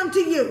it unto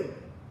you.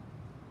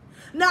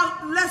 Now,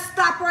 let's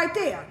stop right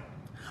there.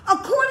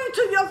 According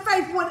to your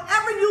faith,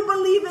 whatever you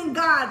believe in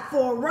God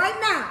for right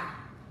now,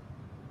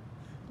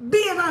 be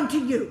it unto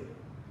you.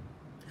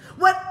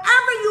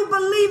 Whatever you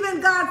believe in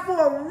God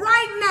for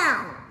right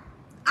now,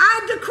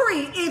 I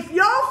decree, if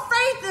your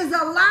faith is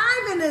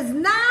alive and is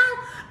now,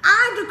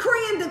 I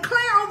decree and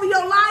declare over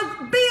your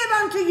life, be it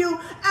unto you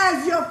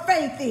as your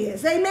faith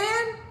is.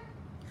 Amen?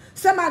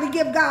 Somebody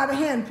give God a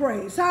hand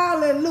praise.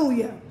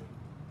 Hallelujah.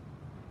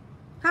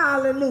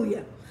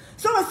 Hallelujah.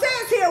 So it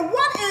says here,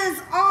 what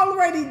is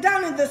already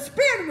done in the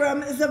spirit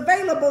realm is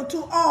available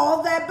to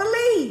all that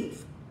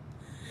believe.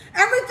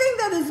 Everything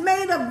that is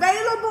made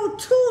available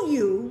to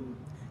you,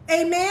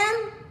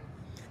 amen,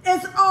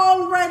 is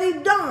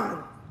already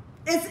done.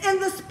 It's in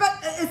the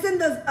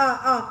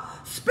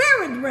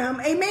spirit realm,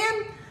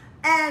 amen.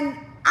 And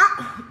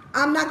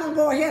I'm not going to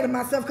go ahead of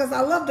myself because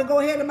I love to go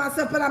ahead of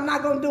myself, but I'm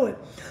not going to do it.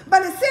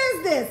 But it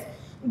says this,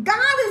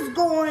 God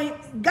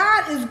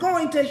is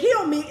going to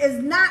heal me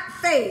is not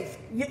faith.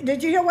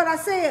 Did you hear what I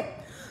said?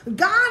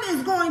 God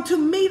is going to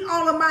meet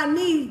all of my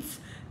needs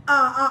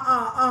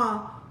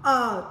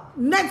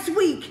next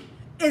week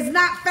is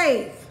not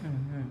faith.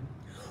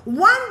 Mm-hmm.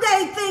 One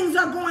day things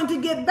are going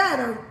to get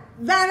better.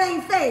 That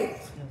ain't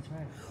faith. That's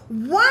right.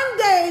 One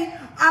day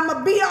I'm going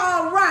to be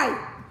all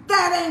right.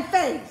 That ain't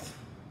faith.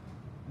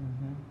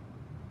 Mm-hmm.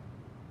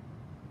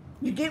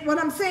 You get what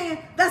I'm saying?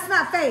 That's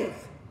not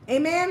faith.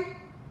 Amen?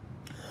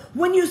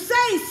 When you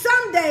say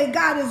someday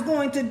God is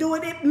going to do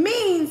it, it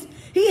means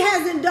he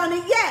hasn't done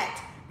it yet.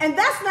 And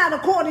that's not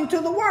according to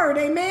the word,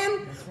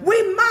 amen?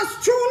 We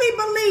must truly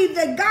believe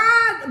that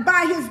God,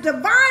 by his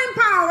divine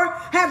power,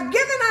 have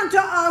given unto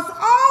us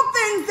all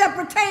things that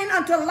pertain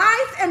unto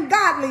life and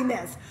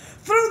godliness,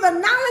 through the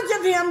knowledge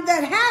of him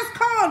that has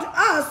called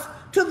us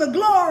to the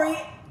glory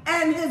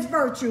and his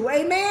virtue,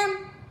 amen?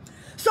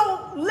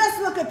 So let's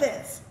look at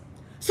this.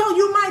 So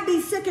you might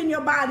be sick in your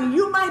body.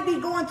 You might be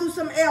going through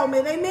some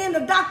ailment. Amen.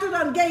 The doctor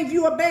done gave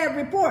you a bad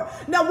report.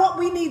 Now what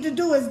we need to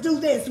do is do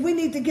this. We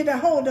need to get a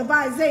hold of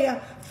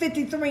Isaiah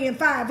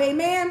 53:5.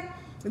 Amen.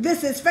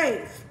 This is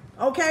faith.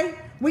 Okay.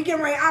 We can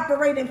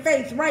operate in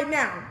faith right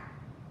now.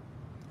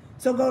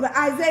 So go to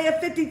Isaiah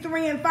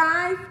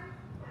 53:5.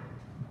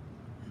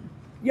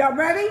 Y'all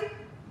ready?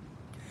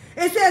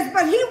 It says,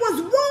 but he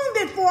was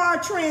wounded for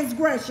our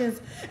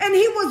transgressions, and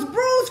he was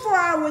bruised for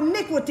our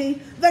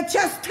iniquity. The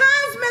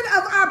chastisement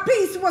of our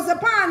peace was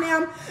upon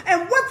him,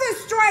 and with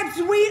his stripes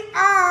we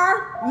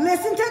are,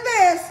 listen to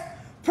this,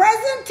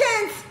 present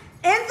tense,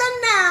 in the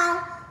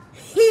now,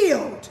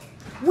 healed.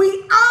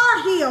 We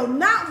are healed,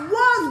 not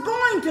was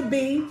going to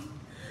be,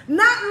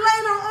 not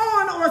later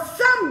on or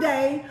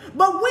someday,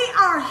 but we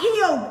are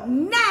healed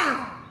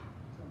now.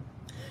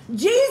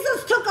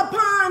 Jesus took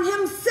upon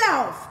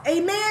himself,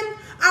 amen,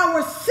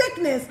 our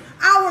sickness,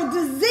 our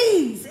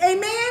disease,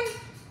 amen.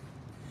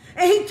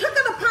 And he took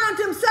it upon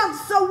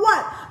himself, so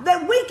what?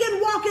 That we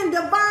can walk in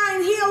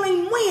divine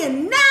healing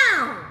when?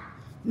 Now.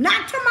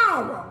 Not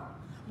tomorrow,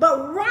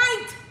 but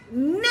right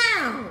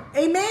now.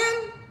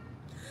 Amen?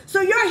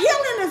 So your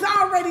healing is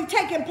already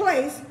taking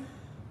place.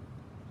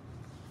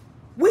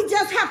 We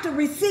just have to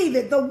receive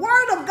it. The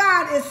word of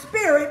God is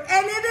spirit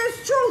and it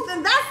is truth.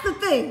 And that's the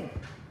thing.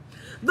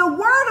 The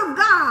word of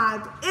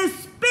God is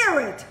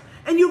spirit.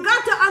 And you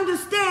got to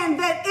understand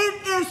that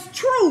it is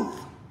truth.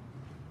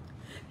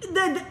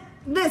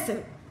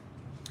 Listen,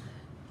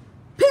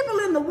 people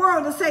in the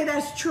world will say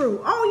that's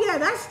true. Oh yeah,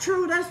 that's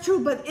true,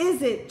 but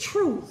is it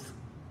truth?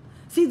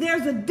 See,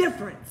 there's a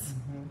difference.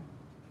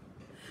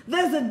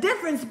 There's a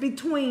difference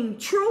between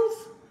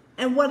truth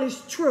and what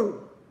is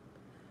true.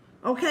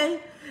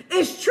 Okay?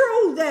 It's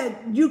true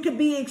that you could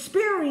be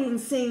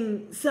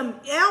experiencing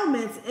some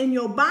ailments in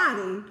your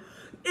body.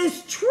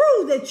 It's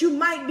true that you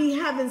might be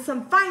having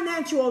some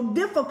financial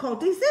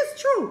difficulties.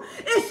 It's true.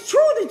 It's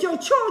true that your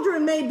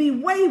children may be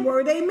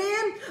wayward,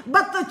 amen?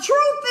 But the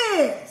truth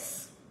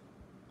is,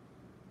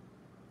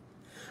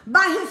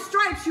 by his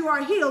stripes you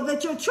are healed,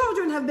 that your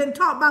children have been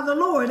taught by the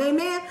Lord,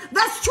 amen?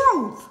 That's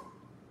truth.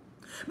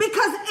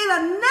 Because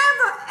it'll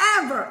never,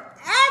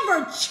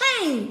 ever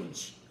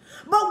change.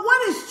 But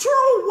what is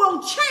true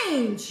will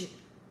change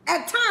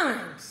at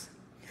times.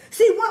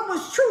 See, what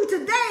was true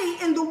today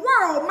in the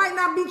world might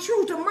not be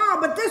true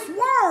tomorrow, but this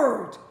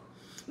word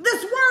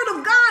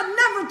of God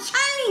never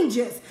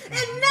changes. It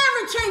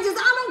never changes.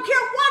 I don't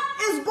care what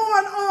is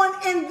going on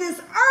in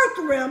this earth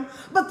realm,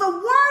 but the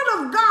word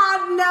of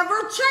God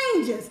never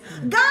changes.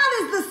 God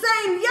is the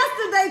same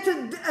yesterday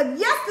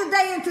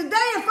and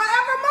today and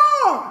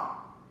forevermore.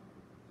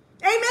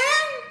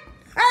 Amen?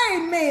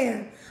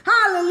 Amen.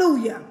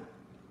 Hallelujah.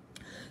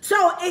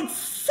 So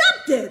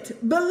accept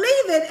it,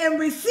 believe it, and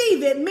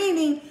receive it,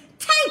 meaning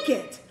take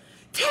it.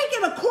 Take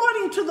it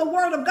according to the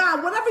word of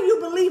God. Whatever you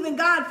believe in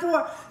God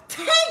for,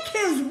 take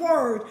his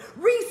word.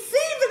 Receive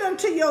it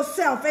unto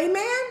yourself.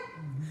 Amen?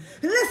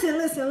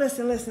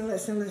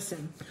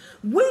 Listen.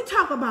 We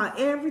talk about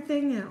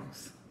everything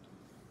else.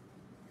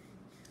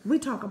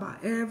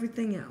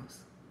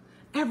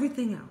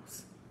 Everything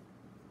else.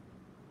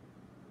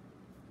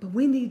 But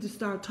we need to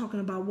start talking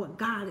about what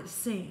God is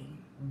saying.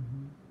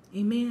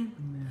 Amen?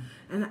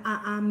 And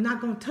I'm not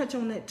going to touch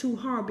on that too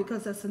hard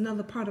because that's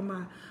another part of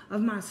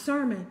my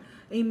sermon.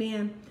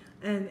 Amen.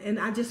 And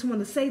I just want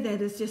to say that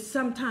it's just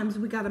sometimes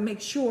we got to make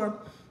sure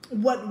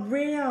what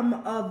realm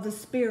of the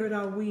spirit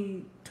are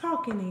we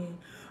talking in.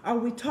 Are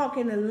we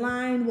talking in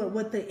line with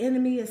what the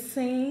enemy is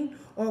saying?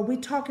 Or are we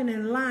talking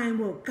in line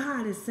with what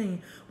God is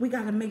saying? We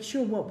got to make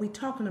sure what we're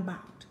talking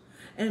about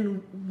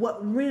and what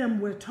realm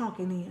we're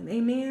talking in.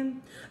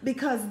 Amen?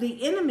 Because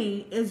the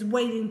enemy is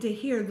waiting to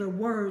hear the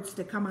words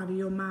that come out of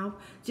your mouth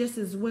just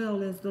as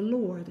well as the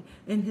Lord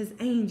and his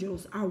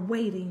angels are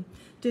waiting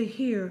to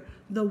hear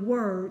the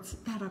words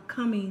that are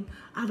coming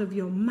out of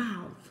your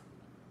mouth.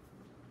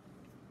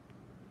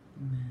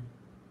 Amen.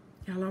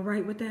 Y'all all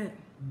right with that?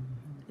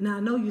 Now, I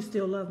know you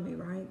still love me,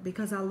 right?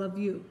 Because I love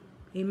you.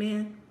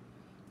 Amen?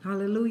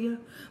 Hallelujah.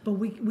 But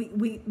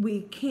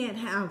we can't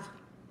have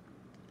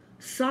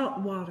salt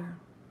water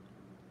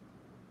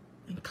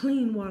and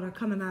clean water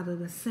coming out of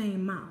the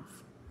same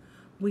mouth.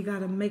 We got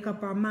to make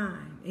up our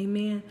mind.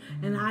 Amen.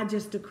 And I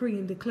just decree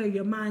and declare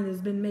your mind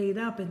has been made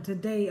up. And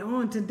today,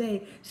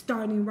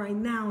 starting right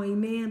now,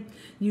 amen,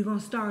 you're going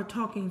to start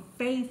talking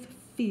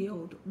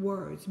faith-filled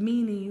words,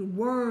 meaning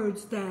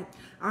words that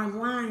are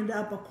lined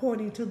up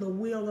according to the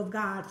will of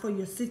God for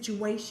your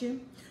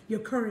situation, your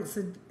current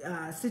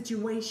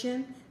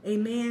situation,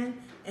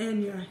 amen,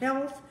 and your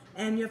health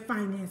and your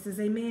finances,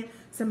 amen.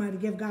 Somebody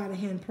give God a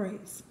hand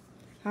praise.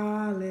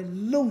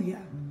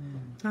 Hallelujah.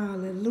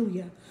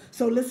 Hallelujah.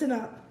 So listen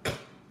up.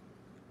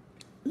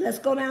 Let's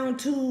go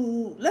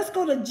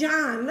to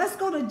John. Let's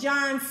go to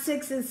John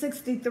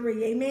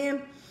 6:63.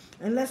 Amen.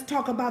 And let's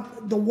talk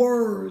about the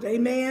word.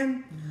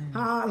 Amen.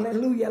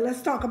 Hallelujah.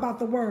 Let's talk about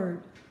the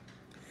word.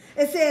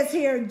 It says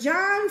here,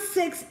 John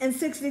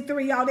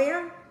 6:63. Y'all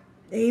there?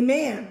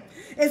 Amen.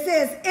 It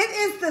says, it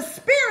is the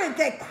spirit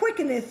that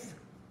quickeneth.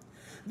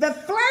 The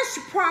flesh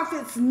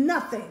profits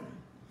nothing.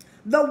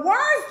 The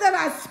words that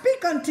I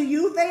speak unto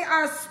you, they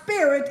are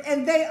spirit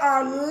and they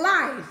are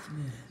life,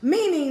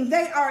 meaning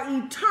they are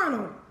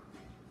eternal.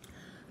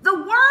 The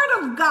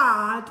word of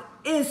God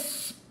is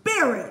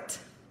spirit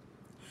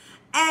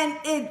and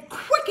it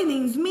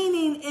quickenings,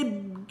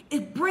 meaning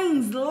it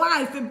brings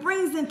life. It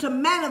brings into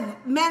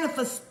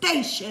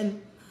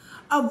manifestation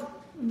of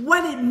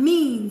what it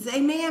means.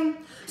 Amen.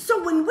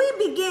 So when we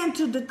begin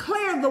to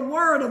declare the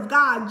word of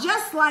God,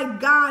 just like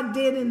God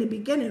did in the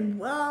beginning,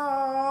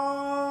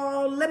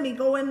 well, let me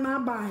go in my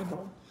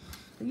Bible.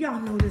 Y'all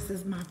know this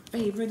is my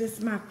favorite.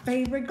 It's my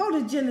favorite. Go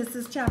to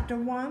Genesis chapter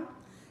 1.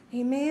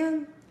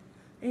 Amen.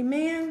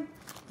 Amen.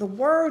 The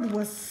word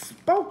was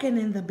spoken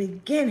in the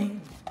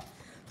beginning.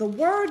 The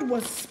word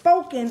was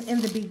spoken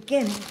in the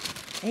beginning.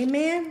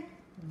 Amen.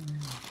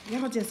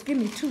 Y'all just give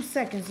me 2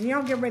 seconds and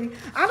y'all get ready.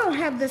 I don't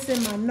have this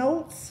in my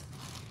notes.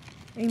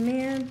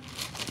 Amen.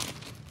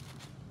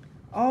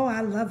 Oh, I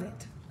love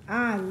it.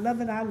 I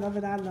love it. I love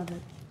it. I love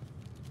it.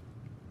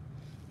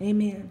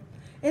 Amen.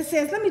 It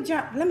says, let me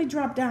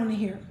drop down to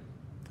here.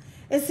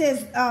 It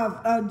says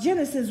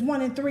Genesis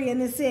 1:3,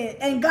 and it said,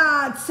 and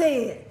God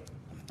said.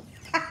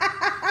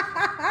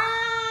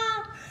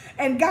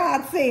 And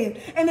God said.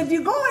 And if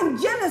you go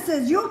in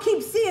Genesis, you'll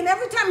keep seeing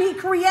every time he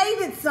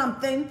created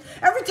something,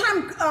 every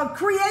time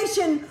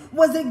creation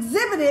was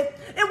exhibited,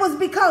 it was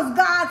because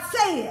God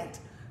said.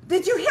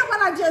 Did you hear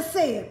what I just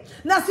said?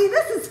 Now, see,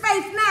 this is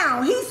faith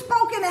now. He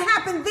spoke and it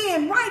happened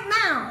then, right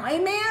now.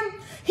 Amen?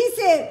 He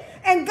said,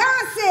 and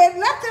God said,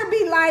 let there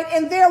be light,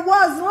 and there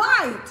was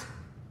light.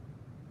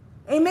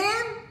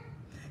 Amen?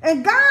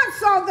 And God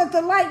saw that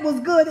the light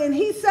was good, and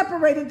he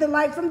separated the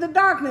light from the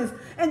darkness.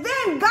 And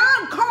then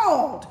God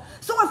called.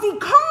 So if he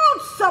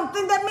called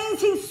something, that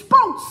means he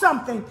spoke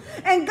something.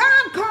 And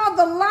God called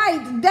the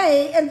light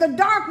day, and the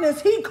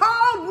darkness he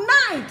called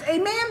night.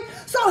 Amen?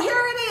 So here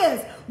it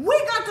is. We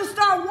got to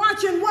start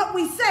watching what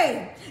we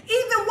say,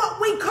 even what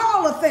we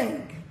call a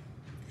thing.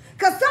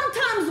 Because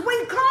sometimes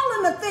we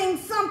calling a thing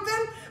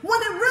something when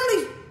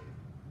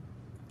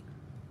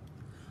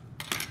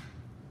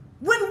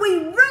we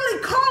really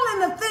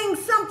calling a thing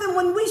something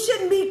when we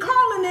shouldn't be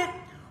calling it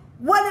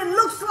what it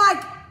looks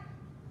like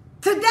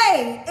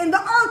today in the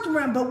earth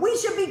realm, but we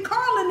should be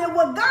calling it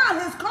what God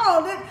has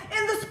called it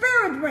in the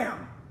spirit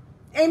realm.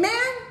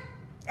 Amen?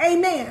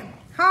 Amen.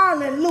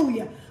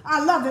 Hallelujah.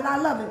 I love it. I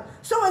love it.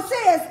 So it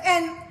says,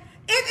 and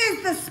it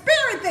is the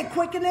spirit that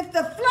quickeneth,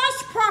 the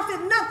flesh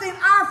profit nothing.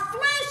 Our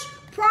flesh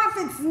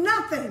profits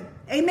nothing.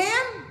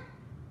 Amen?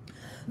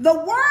 The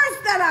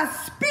words that I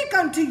speak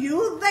unto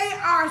you, they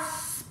are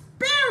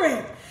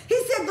spirit.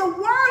 He said, the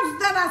words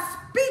that I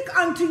speak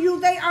unto you,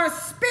 they are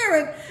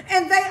spirit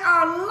and they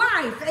are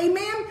life.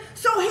 Amen?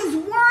 So his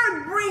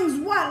word brings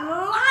what?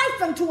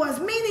 Life unto us,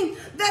 meaning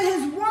that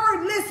his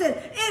word, listen,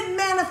 it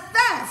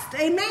manifests.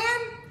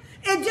 Amen?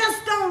 It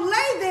just don't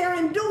lay there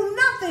and do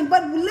nothing.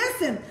 But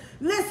listen.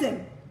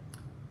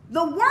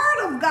 The word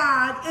of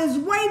God is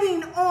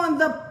waiting on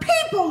the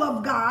people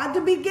of God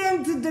to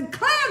begin to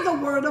declare the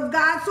word of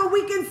God so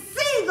we can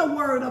see the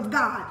word of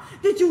God.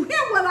 Did you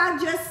hear what I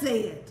just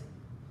said?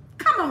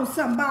 Come on,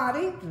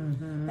 somebody.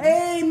 Mm-hmm.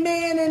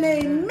 Amen and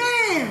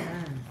amen.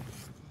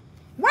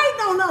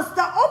 Waiting on us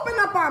to open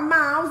up our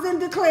mouths and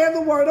declare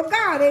the word of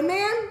God.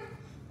 Amen.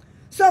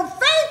 So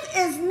faith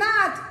is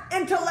not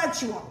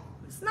intellectual.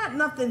 It's not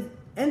nothing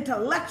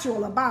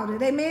intellectual about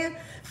it. Amen.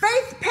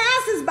 Faith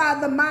passes by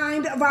the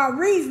mind of our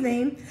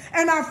reasoning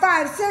and our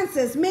 5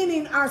 senses,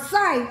 meaning our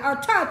sight,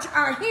 our touch,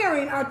 our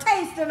hearing, our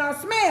taste, and our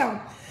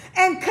smell,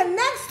 and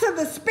connects to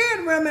the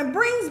spirit realm and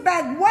brings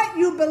back what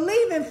you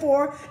believe in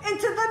for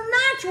into the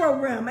natural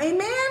realm.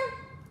 Amen.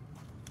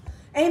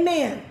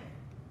 Amen.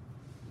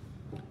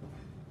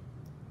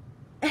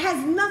 It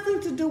has nothing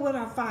to do with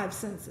our 5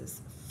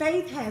 senses.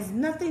 Faith has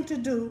nothing to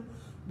do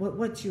with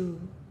what you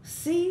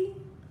see,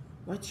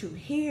 what you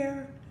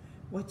hear,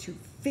 what you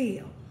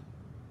feel,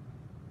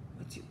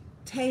 what you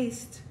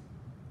taste.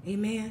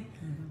 Amen.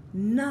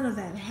 Mm-hmm. None of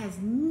that has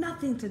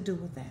nothing to do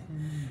with that.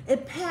 Mm-hmm.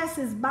 It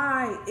passes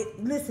by.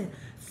 Listen,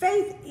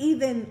 faith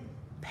even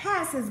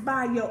passes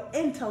by your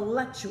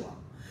intellectual.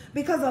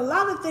 Because a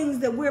lot of things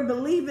that we're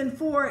believing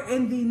for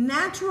in the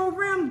natural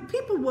realm,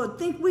 people would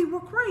think we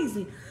were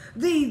crazy.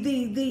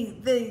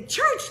 The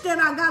church that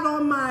I got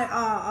on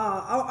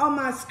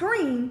my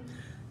screen,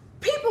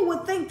 people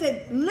would think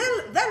that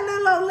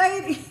little old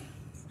lady,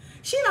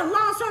 she done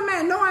lost her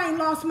mind. No, I ain't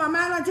lost my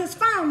mind. I just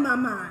found my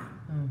mind.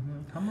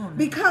 Mm-hmm. Come on.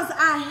 Because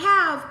I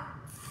have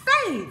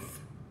faith.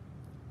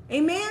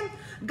 Amen.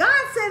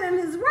 God said in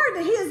his word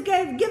that he has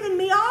given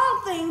me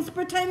all things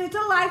pertaining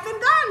to life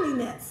and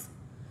godliness.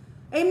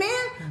 Amen.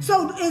 Mm-hmm.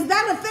 So is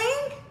that a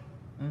thing?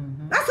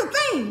 Mm-hmm. That's a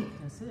thing.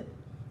 That's it.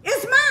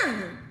 It's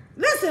mine.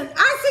 Listen,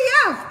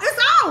 ICF, it's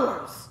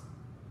ours.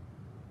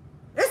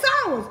 It's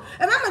ours.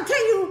 And I'm going to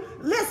tell you,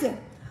 listen,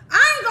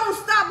 I ain't going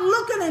to stop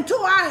looking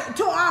until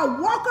I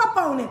walk up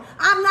on it.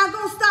 I'm not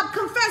going to stop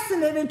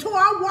confessing it until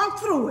I walk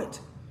through it.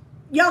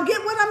 Y'all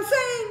get what I'm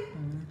saying?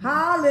 Mm-hmm.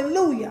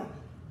 Hallelujah.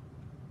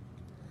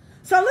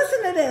 So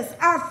listen to this.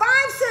 Our 5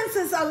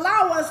 senses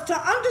allow us to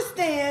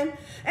understand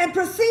and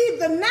perceive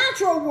the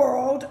natural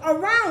world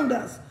around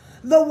us.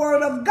 The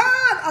word of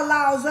God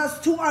allows us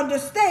to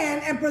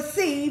understand and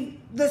perceive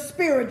the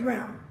spirit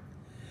realm.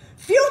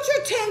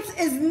 Future tense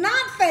is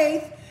not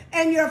faith,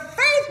 and your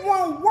faith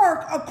won't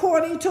work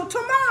according to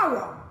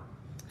tomorrow.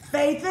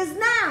 Faith is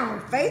now.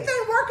 Faith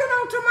ain't working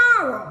on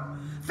tomorrow.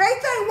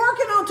 Faith ain't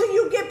working on till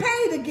you get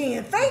paid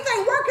again. Faith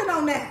ain't working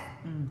on that.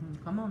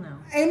 Mm-hmm. Come on now.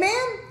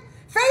 Amen.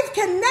 Faith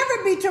can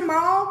never be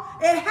tomorrow.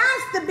 It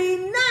has to be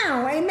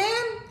now.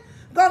 Amen.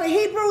 Go to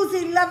Hebrews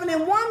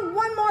 11:1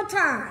 one more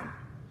time.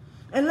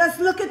 And let's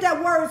look at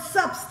that word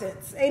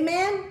substance.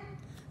 Amen.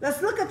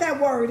 Let's look at that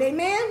word.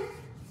 Amen.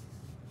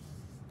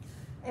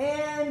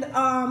 And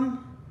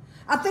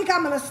I think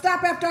I'm going to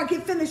stop after I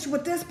get finished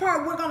with this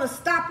part. We're going to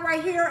stop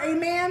right here.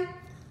 Amen.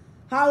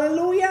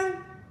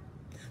 Hallelujah.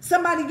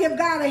 Somebody give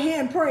God a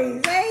hand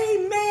praise.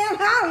 Amen.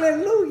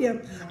 Hallelujah.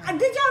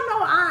 Did y'all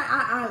know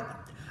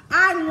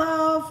I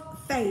love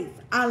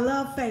faith. I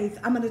love faith.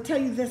 I'm going to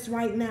tell you this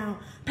right now.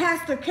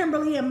 Pastor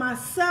Kimberly and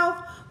myself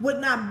would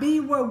not be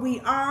where we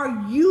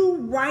are. You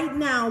right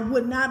now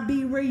would not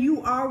be where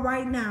you are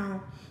right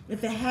now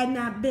if it had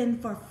not been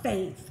for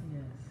faith.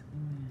 Yes.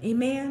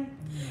 Amen.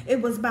 Yes.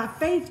 It was by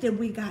faith that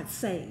we got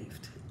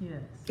saved.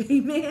 Yes.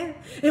 Amen.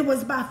 It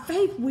was by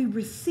faith we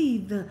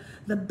received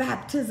the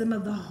baptism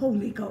of the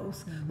Holy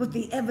Ghost with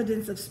the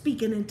evidence of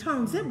speaking in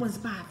tongues. It was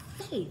by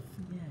faith.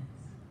 Yes.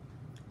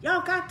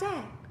 Y'all got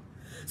that?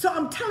 So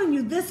I'm telling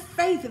you, this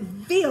faith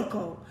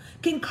vehicle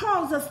can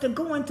cause us to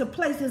go into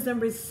places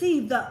and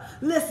receive the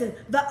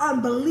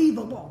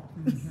unbelievable.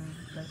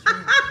 That's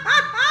right.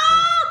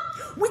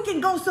 We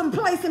can go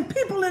someplace and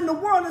people in the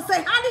world and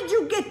say, how did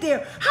you get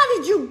there? How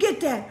did you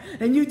get that?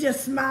 And you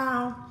just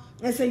smile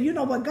and say, you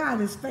know what, God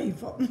is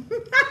faithful.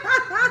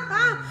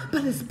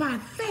 But it's by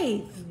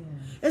faith.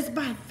 Yeah. It's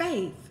by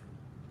faith.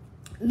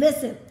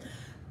 Listen,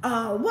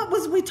 what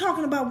was we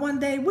talking about one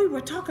day? We were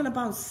talking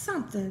about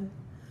something.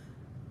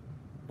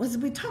 Was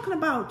we talking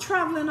about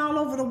traveling all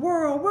over the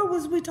world? Where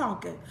was we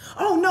talking?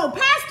 Oh, no,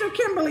 Pastor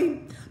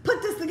Kimberly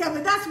put this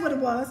together. That's what it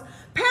was.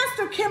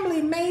 Pastor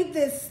Kimberly made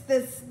this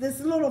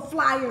little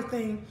flyer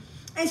thing,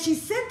 and she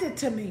sent it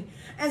to me.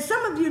 And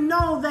some of you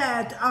know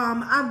that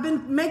I've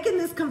been making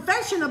this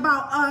confession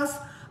about us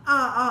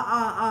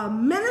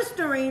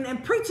ministering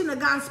and preaching the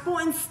gospel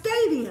in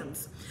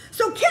stadiums.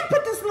 So Kim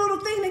put this little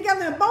thing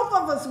together, and both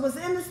of us was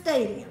in the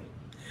stadium.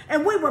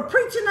 And we were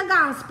preaching the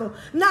gospel.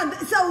 Now,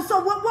 so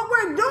what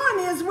we're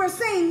doing is we're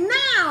saying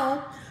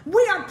now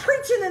we are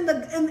preaching in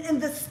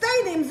the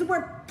stadiums.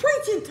 We're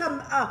preaching to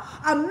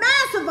a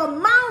massive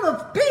amount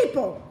of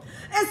people.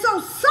 And so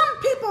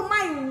some people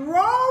might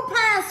roll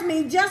past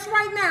me just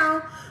right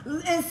now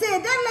and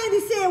say, that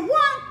lady said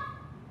what?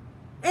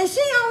 And she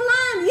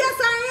online?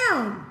 Yes, I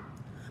am.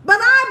 But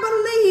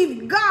I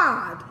believe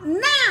God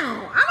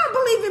now. I don't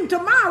believe him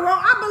tomorrow.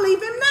 I believe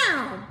him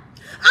now.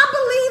 I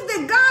believe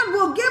that God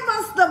will give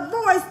us the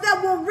voice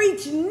that will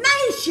reach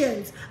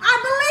nations. I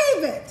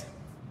believe it.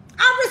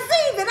 I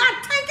receive it. I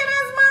take it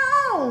as my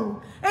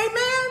own.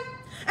 Amen.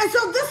 And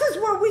so this is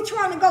where we're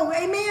trying to go.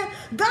 Amen.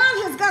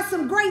 God has got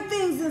some great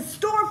things in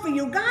store for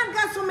you. God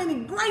got so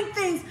many great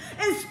things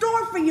in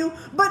store for you.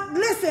 But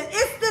listen,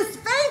 it's this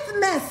faith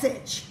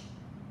message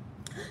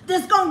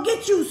that's going to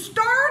get you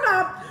stirred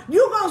up.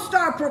 You're going to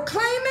start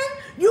proclaiming.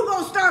 You're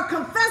going to start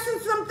confessing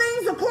some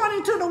things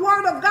according to the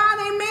word of God.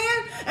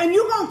 Amen. And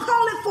you're going to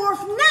call it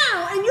forth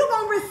now. And you're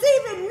going to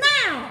receive it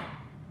now.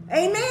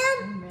 Amen.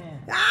 Amen.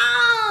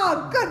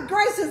 Oh, good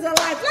gracious of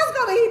life. Let's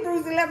go to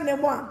Hebrews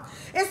 11:1.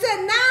 It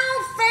said,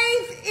 now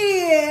faith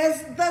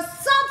is the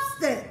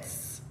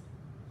substance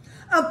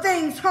of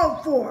things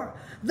hoped for,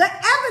 the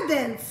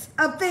evidence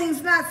of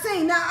things not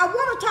seen. Now, I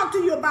want to talk to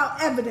you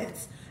about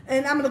evidence.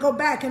 And I'm going to go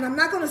back, and I'm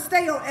not going to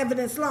stay on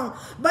evidence long.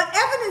 But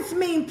evidence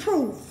means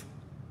proof.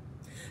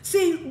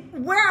 See,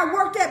 where I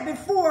worked at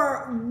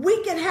before,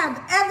 we could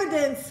have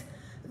evidence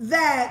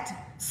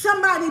that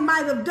somebody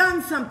might have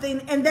done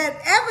something, and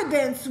that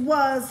evidence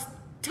was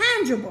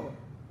tangible.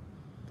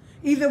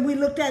 Either we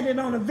looked at it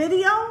on a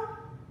video,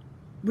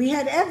 we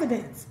had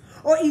evidence,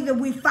 or either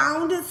we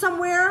found it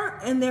somewhere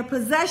in their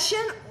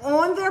possession,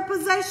 on their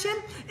possession.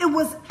 It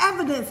was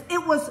evidence.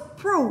 It was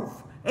proof.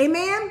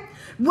 Amen.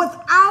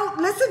 Without,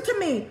 listen to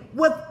me,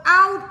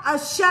 without a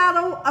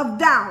shadow of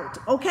doubt.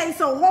 Okay,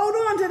 so hold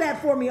on to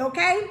that for me,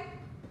 okay?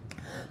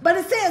 But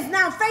it says,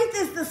 now faith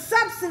is the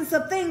substance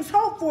of things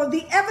hoped for,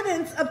 the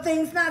evidence of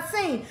things not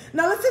seen.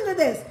 Now listen to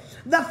this.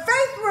 The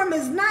faith realm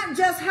is not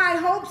just high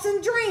hopes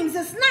and dreams.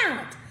 It's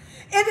not.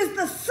 It is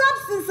the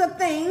substance of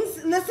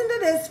things, listen to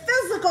this,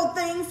 physical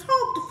things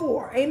hoped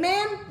for.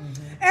 Amen?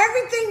 Mm-hmm.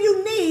 Everything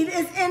you need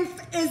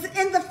is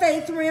in the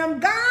faith realm.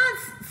 God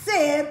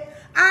said,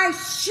 I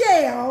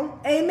shall,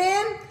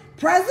 amen,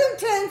 present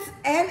tense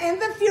and in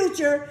the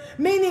future,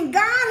 meaning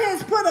God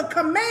has put a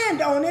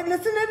command on it.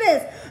 Listen to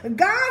this.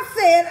 God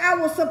said, I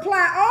will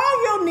supply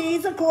all your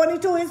needs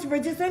according to his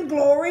riches and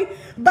glory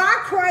by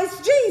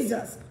Christ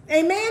Jesus.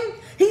 Amen.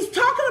 He's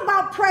talking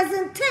about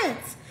present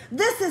tense.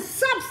 This is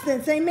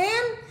substance.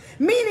 Amen.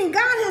 Meaning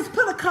God has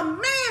put a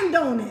command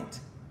on it.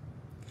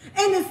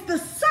 And it's the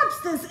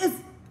substance. It's,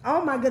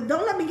 oh my God,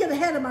 don't let me get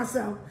ahead of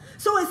myself.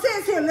 So it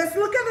says here, let's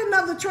look at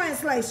another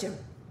translation.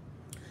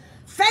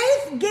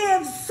 Faith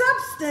gives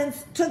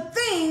substance to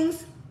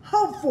things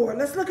hoped for.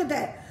 Let's look at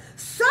that.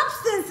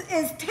 Substance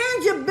is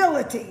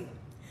tangibility.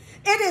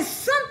 It is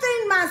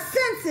something my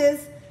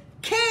senses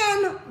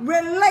can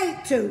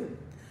relate to.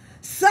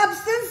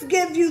 Substance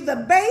gives you the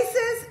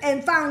basis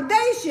and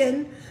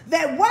foundation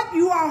that what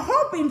you are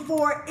hoping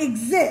for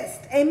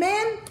exists.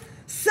 Amen?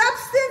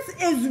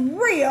 Substance is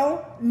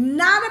real,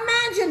 not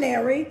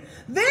imaginary.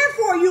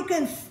 Therefore, you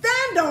can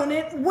stand on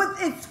it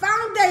with its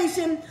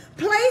foundation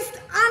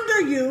placed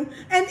under you,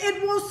 and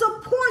it will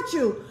support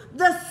you.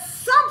 the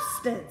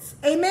substance.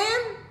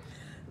 Amen.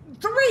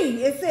 3,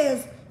 it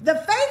says, the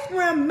faith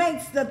realm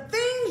makes the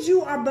things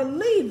you are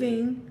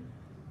believing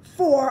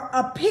for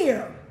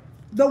appear.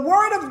 The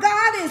word of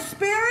God is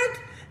spirit,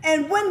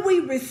 and when we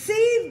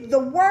receive the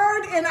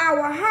word in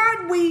our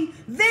heart, we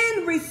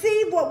then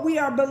receive what we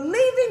are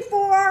believing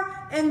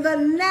for in the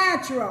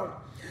natural.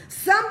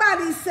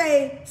 Somebody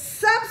say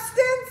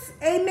substance,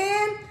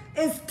 amen,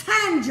 is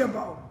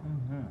tangible.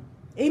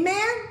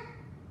 Amen.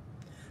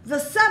 The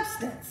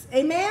substance,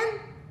 amen.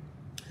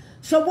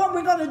 So what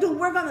we're going to do,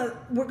 we're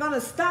going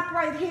to stop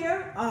right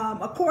here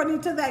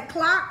according to that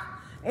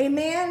clock.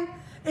 Amen.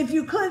 If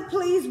you could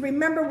please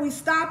remember, we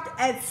stopped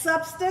at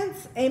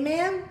substance.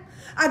 Amen.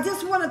 I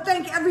just want to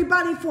thank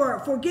everybody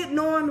for getting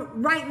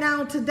on right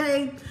now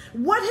today.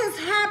 What has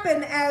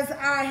happened as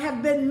I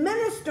have been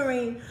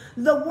ministering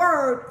the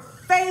word,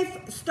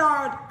 faith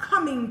started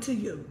coming to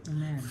you.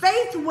 Amen.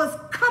 Faith was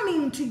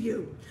coming to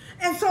you.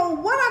 And so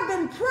what I've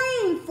been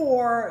praying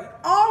for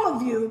all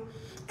of you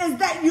is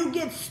that you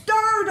get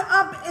stirred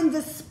up in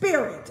the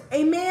spirit.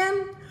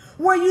 Amen.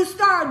 Where you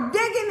start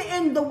digging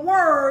in the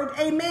word.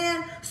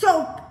 Amen.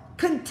 So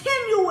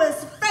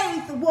continuous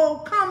faith will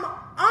come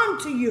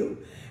unto you.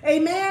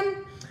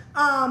 Amen.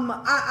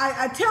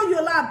 I tell you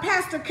a lot,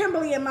 Pastor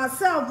Kimberly and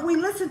myself, we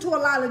listen to a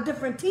lot of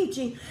different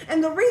teaching.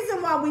 And the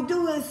reason why we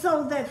do is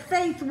so that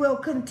faith will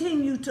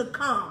continue to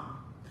come.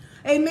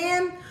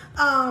 Amen.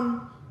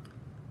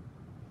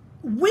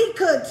 We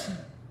could,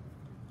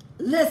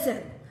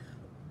 listen,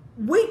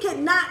 we could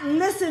not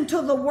listen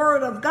to the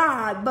word of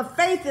God, but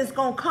faith is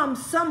going to come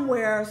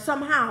somewhere,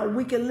 somehow.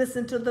 We can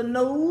listen to the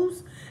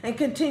news and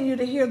continue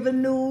to hear the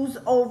news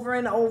over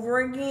and over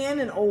again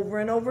and over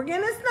and over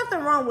again. There's nothing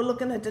wrong with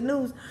looking at the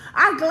news.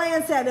 I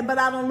glance at it, but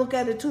I don't look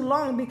at it too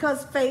long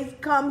because faith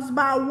comes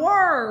by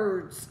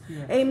words.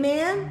 Yeah.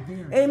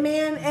 Amen.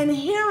 Amen. And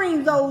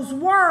hearing those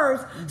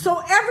words.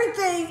 So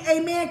everything,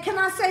 amen. Can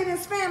I say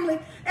this, family?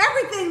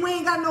 Everything we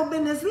ain't got no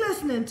business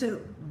listening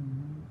to.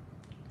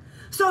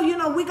 So, you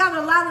know, we got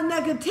a lot of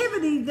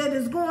negativity that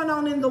is going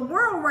on in the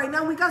world right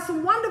now. We got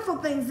some wonderful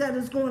things that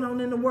is going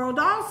on in the world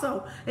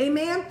also.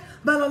 Amen.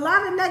 But a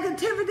lot of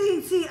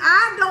negativity. See,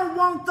 I don't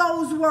want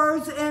those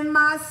words in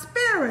my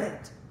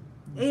spirit.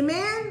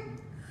 Amen.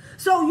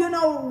 So, you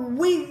know,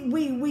 we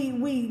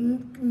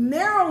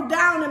narrow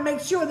down and make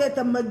sure that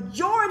the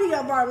majority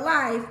of our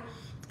life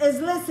is,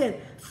 listen,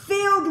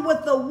 filled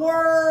with the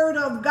word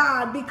of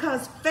God,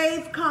 because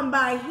faith comes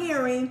by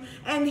hearing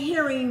and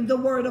hearing the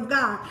word of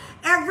God.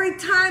 Every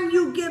time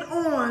you get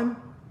on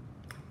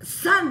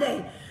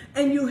Sunday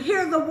and you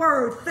hear the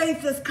word,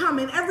 faith is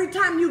coming. Every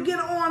time you get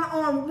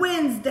on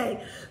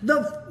Wednesday,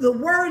 the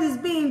word is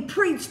being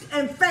preached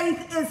and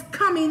faith is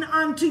coming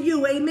unto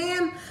you.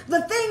 Amen.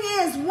 The thing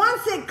is,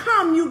 once it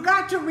comes, you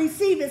got to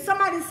receive it.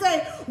 Somebody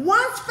say,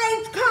 once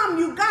faith comes,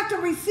 you got to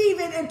receive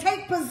it and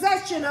take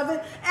possession of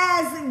it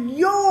as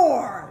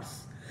yours.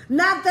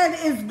 Not that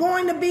it's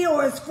going to be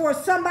or it's for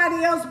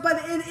somebody else,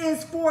 but it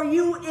is for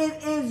you.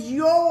 It is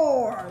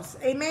yours.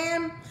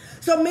 Amen.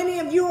 So many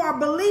of you are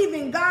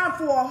believing God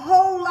for a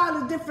whole lot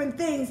of different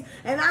things.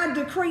 And I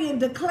decree and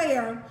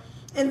declare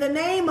in the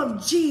name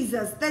of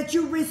Jesus that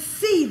you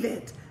receive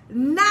it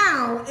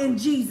now in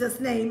Jesus'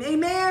 name.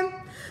 Amen.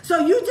 So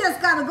you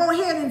just got to go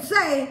ahead and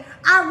say,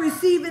 I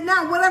receive it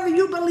now, whatever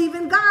you believe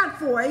in God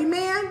for.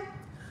 Amen.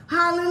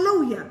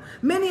 Hallelujah.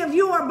 Many of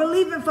you are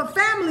believing for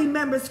family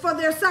members for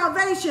their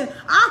salvation.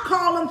 I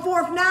call them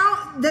forth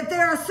now that they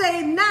are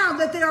saved, now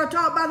that they are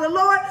taught by the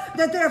Lord,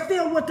 that they're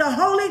filled with the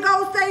Holy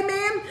Ghost.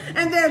 Amen.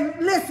 And they're,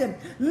 listen,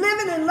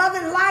 living and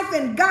loving life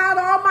in God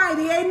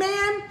Almighty.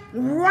 Amen.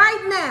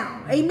 Right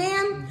now.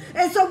 Amen.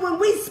 And so when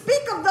we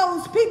speak of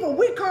those people,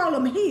 we call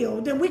them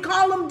healed and we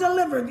call them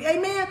delivered.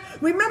 Amen.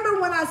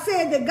 Remember when I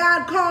said that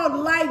God called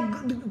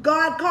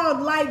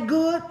light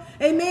good?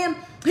 Amen.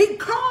 He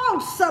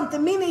called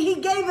something, meaning he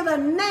gave it a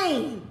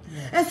name.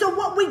 Yes. And so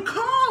what we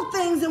call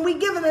things and we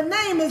give it a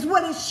name is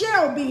what it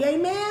shall be.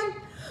 Amen.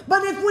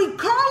 But if we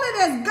call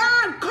it as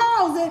God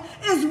calls it,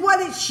 is what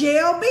it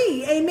shall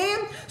be. Amen.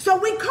 So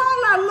we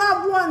call our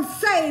loved ones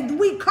saved.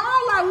 We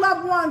call our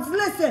loved ones,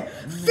 listen,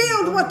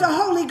 filled with the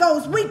Holy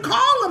Ghost. We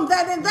call them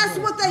that, and that's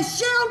what they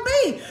shall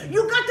be.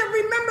 You got to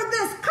remember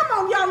this. Come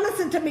on, y'all,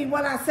 listen to me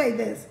when I say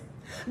this.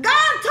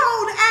 God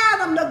told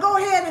Adam to go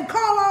ahead and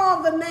call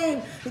all the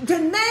names, to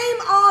name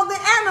all the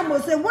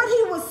animals. And what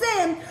he was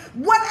saying,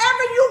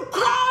 whatever you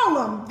call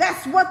them,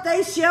 that's what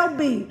they shall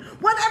be.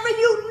 Whatever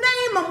you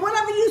name them,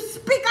 whatever you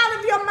speak out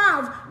of your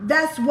mouth,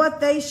 that's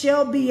what they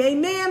shall be.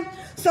 Amen.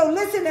 So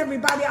listen,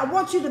 everybody, I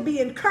want you to be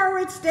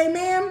encouraged.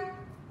 Amen.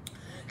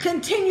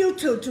 Continue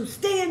to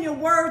stay in your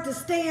word, to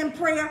stay in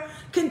prayer.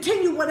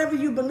 Continue whatever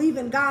you believe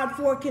in God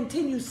for.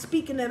 Continue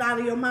speaking it out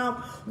of your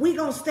mouth. We're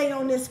going to stay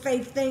on this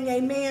faith thing.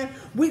 Amen.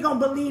 We're going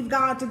to believe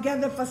God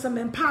together for some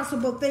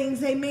impossible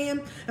things.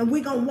 Amen. And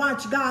we're going to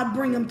watch God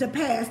bring them to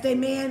pass.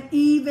 Amen.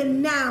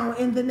 Even now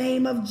in the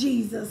name of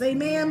Jesus.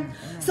 Amen.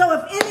 So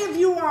if any of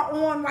you are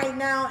on right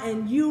now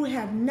and you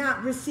have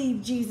not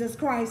received Jesus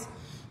Christ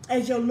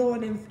as your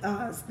Lord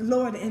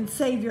and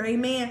Savior.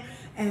 Amen.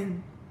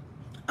 And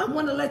I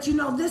want to let you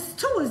know this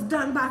too is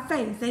done by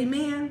faith.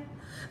 Amen.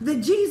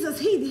 That Jesus,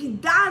 he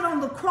died on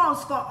the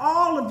cross for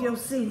all of your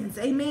sins.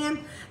 Amen.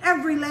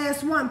 Every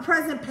last one,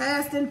 present,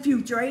 past, and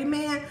future.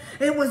 Amen.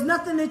 It was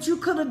nothing that you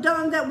could have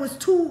done that was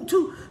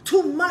too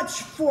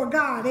much for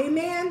God.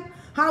 Amen.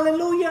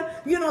 Hallelujah.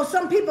 You know,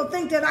 some people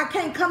think that I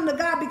can't come to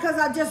God because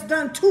I just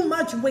done too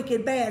much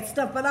wicked, bad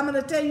stuff. But I'm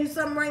going to tell you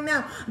something right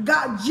now.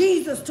 God,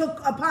 Jesus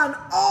took upon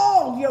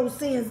all your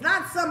sins,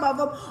 not some of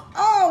them,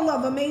 all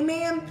of them.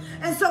 Amen.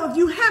 And so if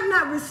you have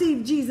not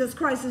received Jesus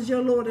Christ as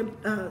your Lord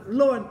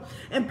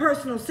and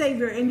personal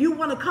Savior, and you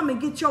want to come and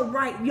get your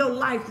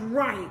life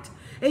right,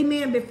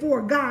 amen,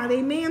 before God,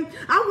 amen,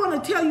 I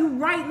want to tell you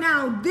right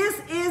now, this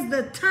is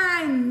the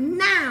time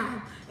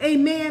now,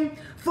 amen,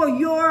 for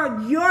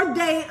your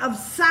day of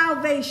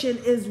salvation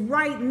is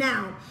right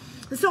now.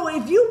 So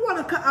if you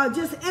want to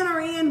just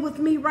enter in with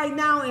me right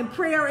now in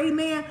prayer,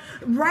 amen,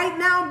 right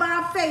now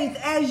by faith,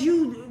 as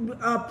you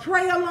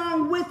pray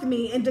along with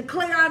me and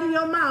declare out of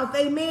your mouth,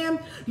 amen,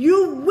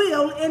 you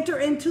will enter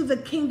into the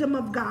kingdom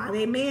of God,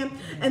 amen,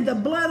 and the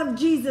blood of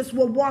Jesus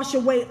will wash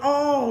away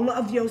all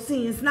of your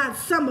sins, not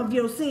some of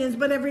your sins,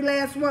 but every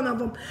last one of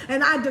them.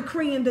 And I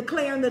decree and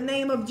declare in the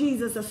name of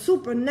Jesus a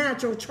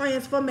supernatural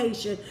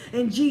transformation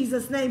in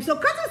Jesus' name. So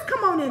just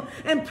come on in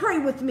and pray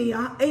with me,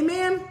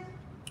 amen.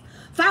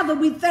 Father,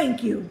 we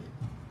thank you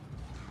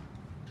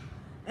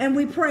and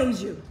we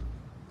praise you.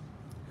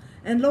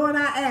 And Lord,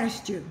 I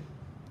asked you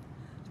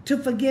to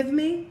forgive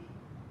me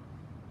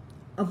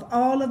of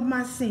all of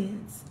my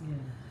sins. Yeah.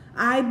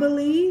 I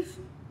believe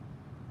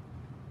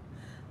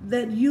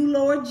that you,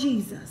 Lord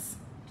Jesus,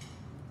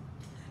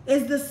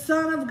 is the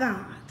Son of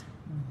God,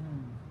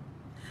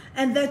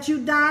 and that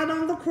you died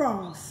on the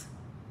cross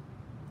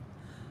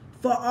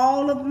for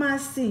all of my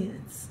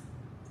sins.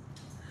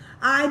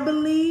 I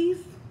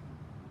believe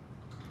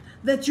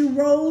that you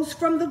rose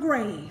from the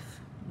grave,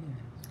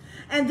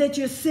 and that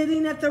you're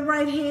sitting at the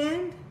right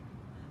hand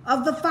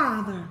of the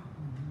Father.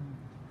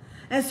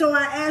 And so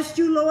I asked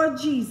you, Lord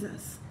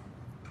Jesus,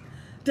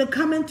 to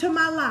come into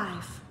my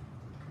life,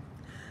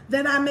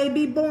 that I may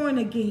be born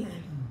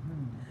again,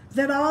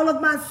 that all of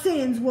my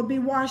sins will be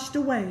washed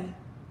away,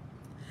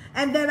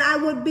 and that I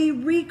would be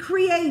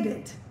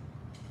recreated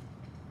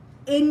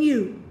in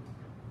you.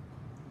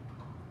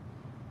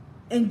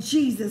 In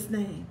Jesus'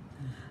 name,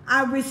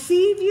 I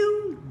receive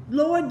you,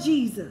 Lord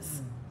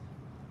Jesus,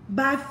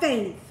 by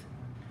faith.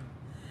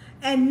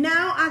 And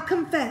now I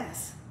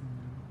confess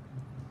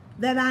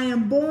that I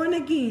am born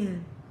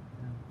again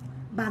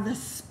by the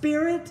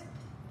Spirit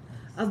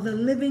of the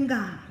living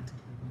God.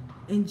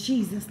 In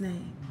Jesus'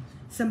 name.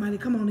 Somebody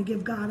come on and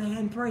give God a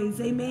hand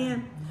praise.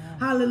 Amen.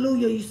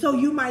 Hallelujah. So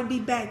you might be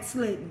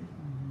backslidden.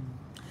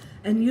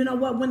 And you know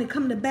what? When it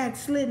comes to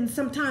backslidden,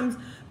 sometimes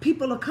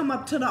people will come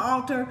up to the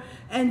altar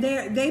and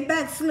they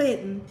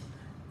backslidden.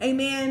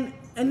 Amen.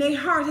 And their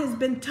heart has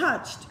been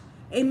touched,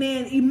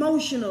 amen,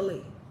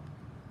 emotionally.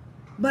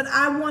 But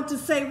I want to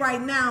say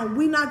right now,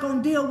 we're not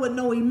going to deal with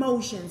no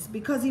emotions,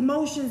 because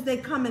emotions, they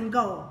come and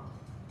go.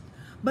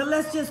 But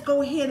let's just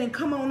go ahead and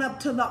come on up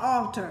to the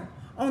altar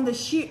on the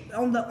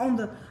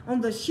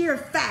sheer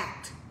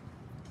fact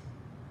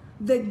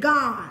that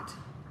God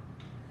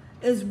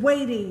is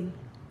waiting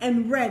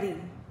and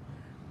ready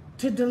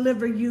to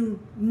deliver you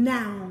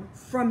now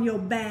from your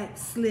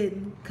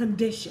backslidden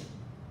condition.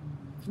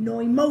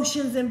 No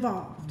emotions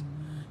involved.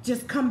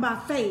 Just come by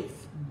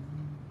faith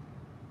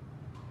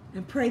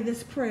and pray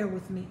this prayer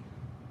with me.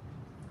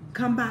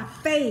 Come by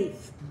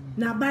faith,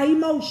 not by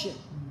emotion.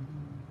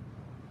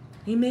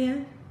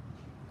 Amen.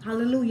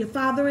 Hallelujah.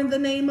 Father, in the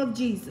name of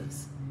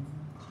Jesus,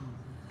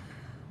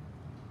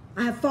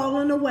 I have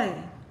fallen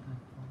away,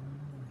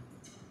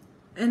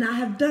 and I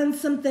have done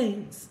some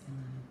things,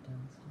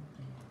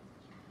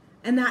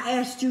 and I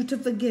asked you to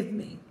forgive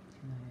me.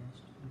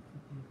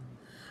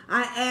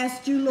 I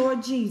asked you,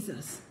 Lord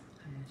Jesus,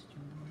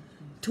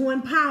 to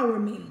empower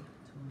me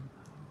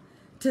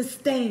to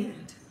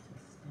stand.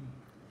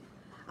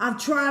 I've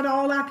tried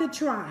all I could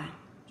try,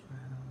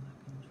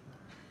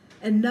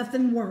 and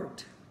nothing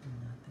worked.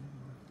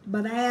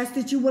 But I asked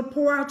that you would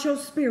pour out your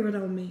Spirit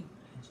on me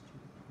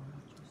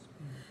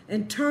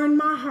and turn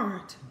my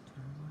heart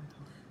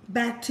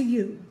back to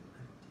you.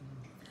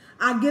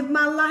 I give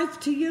my life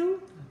to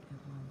you.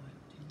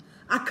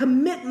 I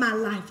commit my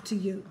life to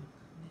you.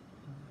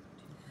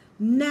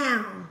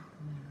 Now,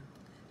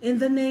 in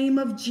the name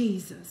of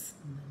Jesus,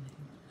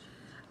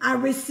 I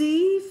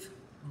receive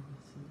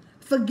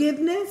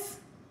forgiveness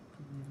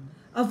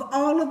of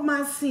all of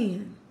my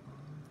sin.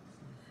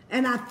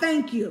 And I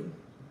thank you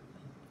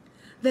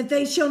that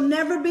they shall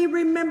never be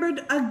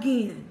remembered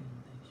again.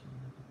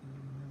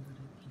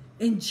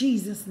 In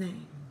Jesus'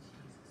 name,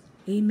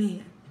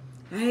 amen.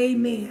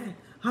 Amen.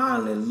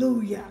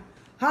 Hallelujah.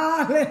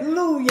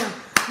 Hallelujah.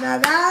 Now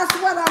that's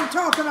what I'm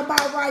talking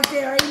about right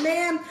there.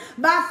 Amen.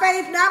 By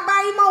faith, not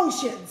by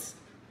emotions.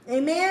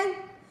 Amen.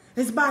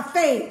 It's by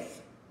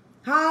faith.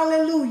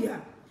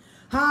 Hallelujah.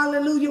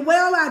 Hallelujah.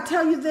 Well, I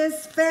tell you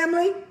this,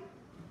 family.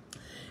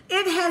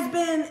 It has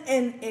been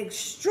an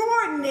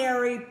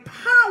extraordinary,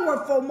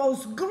 powerful,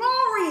 most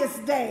glorious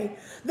day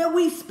that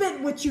we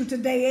spent with you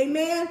today,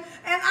 amen.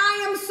 And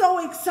I am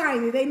so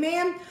excited,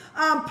 amen.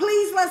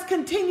 Please, let's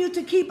continue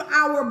to keep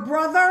our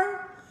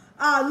brother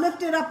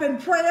lifted up in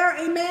prayer,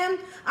 amen.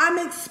 I'm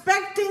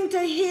expecting to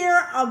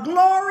hear a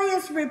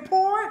glorious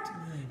report,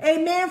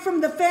 amen,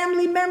 from the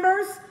family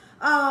members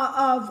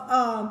of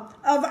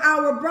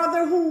our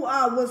brother who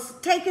was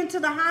taken to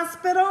the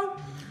hospital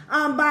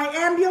by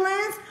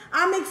ambulance.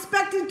 I'm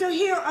expecting to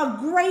hear a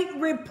great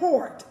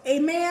report,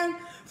 amen,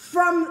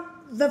 from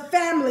the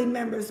family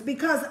members,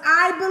 because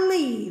I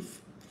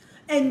believe,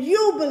 and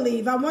you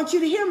believe, I want you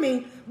to hear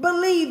me,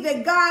 believe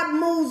that God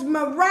moves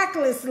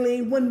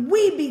miraculously when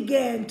we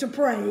begin to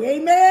pray,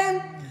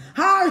 amen.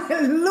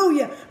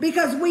 Hallelujah.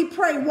 Because we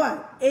pray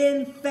what?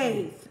 In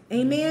faith,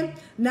 amen.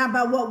 Not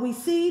by what we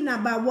see,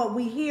 not by what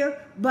we hear,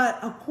 but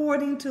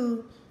according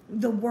to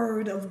the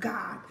word of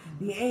God.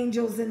 The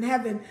angels in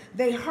heaven,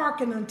 they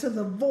hearken unto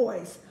the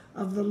voice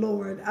of the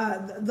Lord,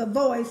 the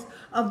voice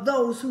of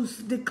those who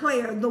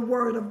declare the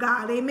word of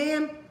God,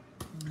 amen.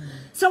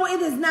 So it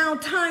is now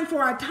time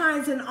for our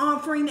tithes and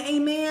offering,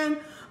 amen.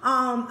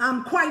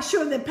 I'm quite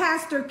sure that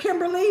Pastor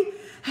Kimberly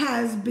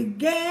has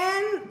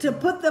began to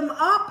put them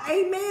up,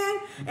 amen.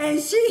 And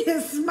she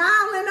is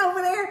smiling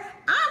over there.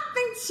 I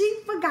think she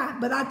forgot,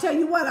 but I tell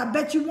you what, I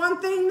bet you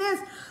one thing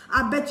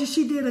I bet you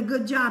she did a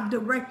good job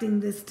directing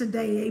this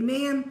today,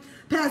 amen.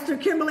 Pastor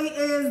Kimberly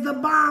is the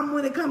bomb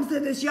when it comes to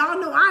this. Y'all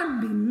know I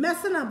be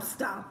messing up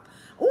stuff.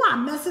 Oh, I'll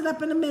mess it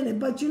up in a minute,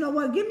 but you know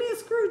what? Give me a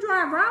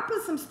screwdriver. I'll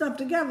put some stuff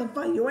together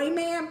for you,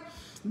 amen.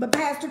 But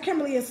Pastor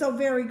Kimberly is so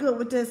very good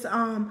with this.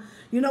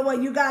 You know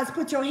what? You guys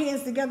put your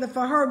hands together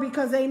for her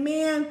because,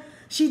 amen,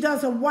 she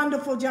does a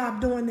wonderful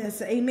job doing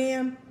this,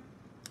 amen.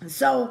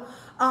 So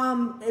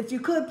if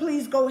you could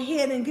please go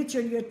ahead and get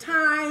your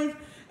tithe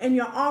and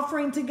your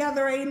offering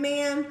together,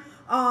 amen.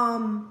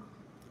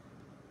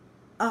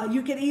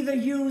 You can either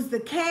use the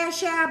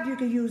Cash App, you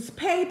can use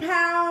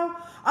PayPal.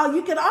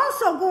 You can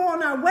also go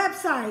on our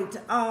website.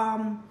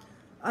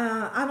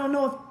 I don't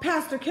know if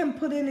Pastor Kim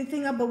put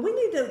anything up, but we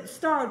need to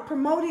start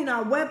promoting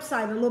our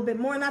website a little bit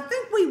more, and I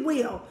think we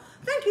will.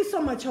 Thank you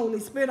so much, Holy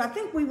Spirit. I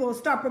think we will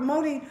start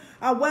promoting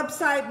our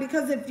website,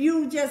 because if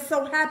you just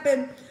so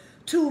happen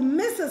to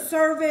miss a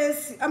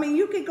service, I mean,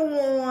 you could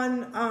go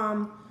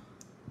on,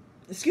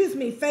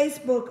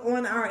 Facebook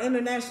on our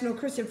International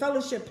Christian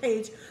Fellowship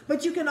page,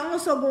 but you can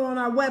also go on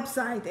our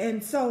website,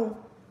 and so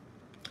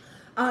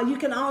you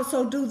can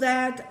also do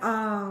that,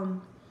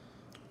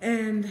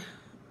 and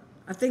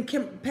I think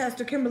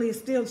Pastor Kimberly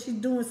is she's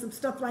doing some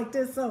stuff like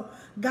this, so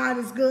God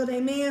is good,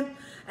 amen.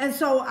 And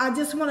so I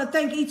just want to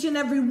thank each and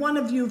every one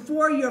of you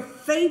for your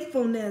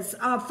faithfulness.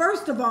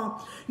 First of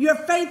all, your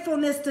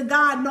faithfulness to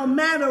God, no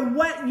matter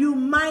what you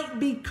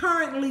might be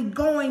currently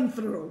going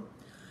through.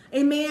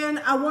 Amen.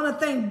 I want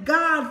to thank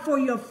God for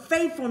your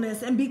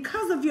faithfulness. And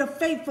because of your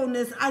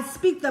faithfulness, I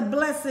speak the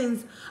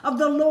blessings of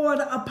the Lord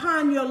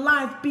upon your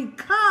life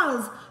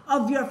because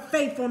of your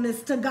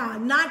faithfulness to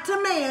God. Not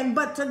to man,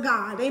 but to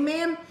God.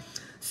 Amen.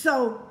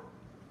 So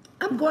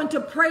I'm going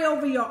to pray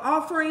over your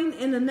offering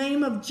in the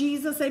name of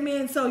Jesus.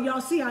 Amen. So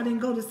y'all see, I didn't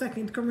go to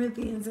 2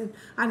 Corinthians and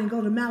I didn't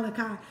go to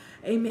Malachi.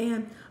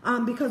 Amen.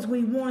 Because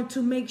we want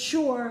to make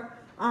sure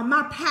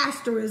my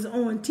pastor is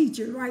on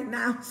teaching right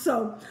now.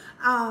 So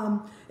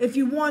if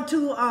you want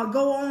to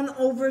go on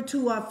over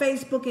to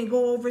Facebook and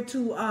go over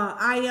to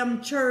I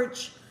Am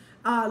Church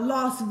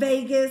Las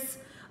Vegas,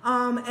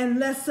 and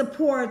let's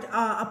support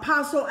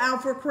Apostle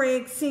Alfred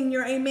Craig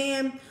Sr.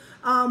 Amen.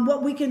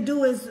 What we can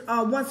do is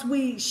once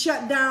we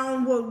shut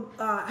down, we'll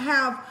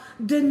have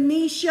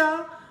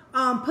Denisha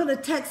put a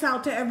text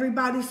out to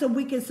everybody so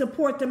we can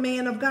support the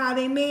man of God,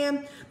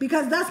 amen,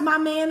 because that's my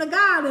man of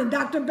God, and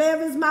Dr. Bev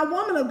is my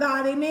woman of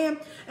God, amen,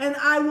 and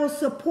I will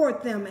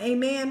support them,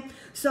 amen.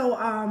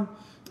 So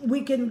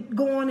we can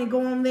go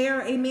on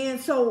there, amen.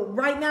 So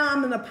right now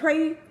I'm going to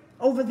pray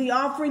over the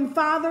offering.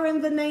 Father,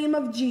 in the name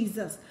of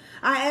Jesus,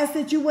 I ask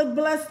that you would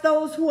bless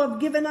those who have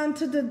given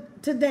unto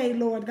today,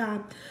 Lord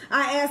God.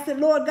 I ask that,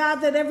 Lord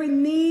God, that every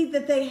need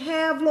that they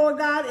have, Lord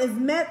God, is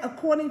met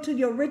according to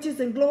your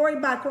riches and glory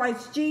by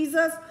Christ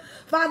Jesus.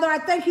 Father, I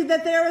thank you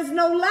that there is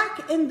no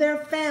lack in their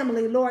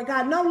family, Lord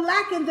God, no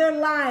lack in their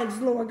lives,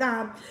 Lord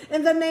God.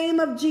 In the name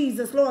of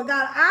Jesus, Lord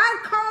God, I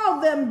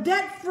call them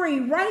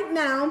debt-free right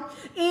now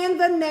in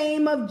the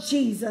name of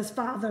Jesus,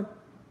 Father.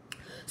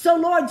 So,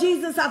 Lord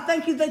Jesus, I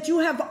thank you that you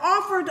have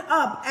offered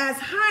up, as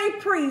high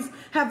priests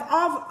has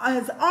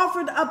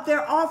offered up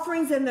their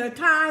offerings and their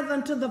tithes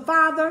unto the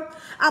Father.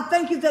 I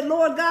thank you that,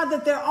 Lord God,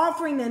 that their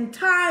offering and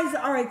tithes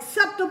are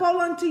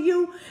acceptable unto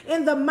you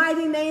in the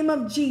mighty name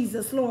of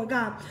Jesus, Lord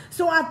God.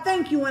 So I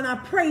thank you and I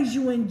praise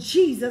you in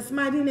Jesus'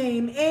 mighty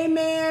name.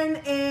 Amen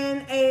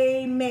and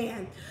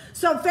amen.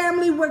 So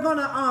family, we're going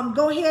to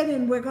go ahead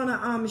and we're going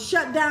to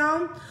shut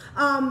down.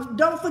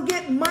 Don't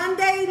forget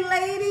Monday,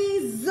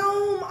 ladies,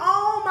 Zoom.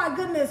 Oh my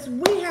goodness,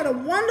 we had a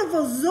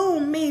wonderful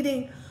Zoom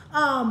meeting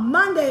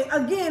Monday.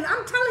 Again,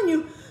 I'm telling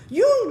you,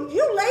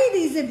 You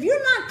ladies, if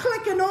you're not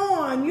clicking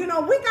on,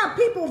 we got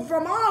people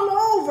from all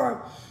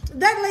over.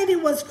 That lady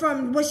was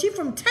she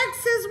from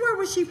Texas? Where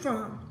was she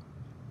from?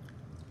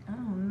 I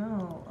don't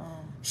know.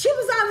 She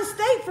was out of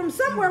state from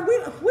somewhere.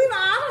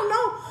 I don't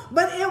know,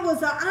 but it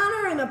was an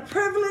honor and a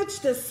privilege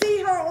to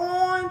see her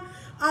on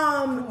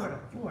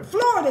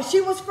Florida. She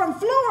was from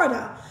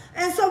Florida.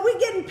 And so we're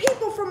getting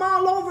people from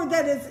all over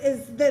that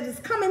is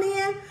coming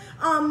in.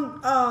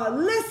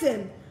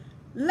 Listen,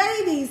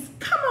 ladies,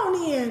 come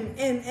on in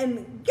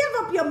and give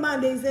up your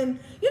Mondays. And,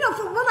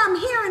 from what I'm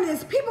hearing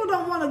is people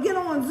don't want to get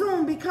on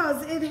Zoom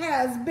because it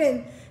has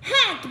been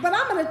hacked. But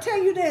I'm going to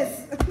tell you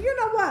this. You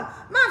know what?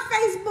 My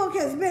Facebook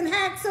has been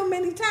hacked so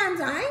many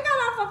times. I ain't got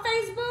off of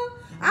Facebook.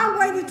 I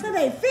waited till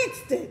they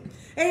fixed it.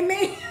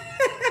 Amen.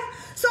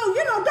 So,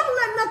 don't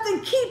let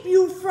nothing keep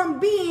you from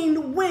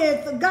being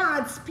with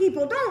God's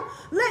people. Don't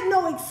let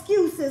no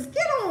excuses.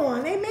 Get on.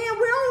 Amen.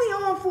 We're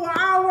only on for an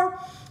hour.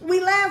 We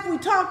laugh, we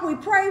talk, we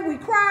pray, we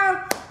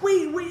cry.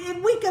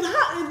 If we could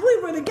hug, if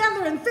we were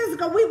together in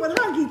physical, we would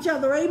hug each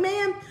other.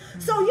 Amen.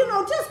 So,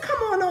 just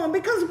come on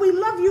because we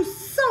love you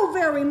so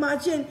very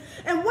much. And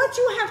what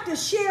you have to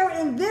share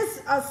in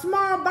this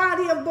small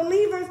body of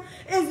believers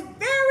is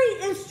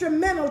very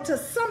instrumental to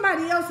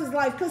somebody else's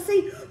life. Because,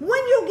 see,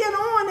 when you get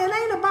on, it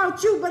ain't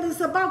about you, but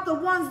it's about the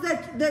ones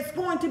that's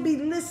going to be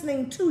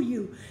listening to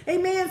you.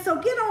 Amen. So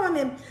get on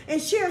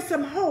and share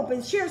some hope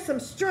and share some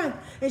strength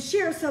and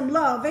share some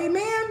love.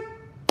 Amen.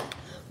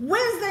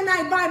 Wednesday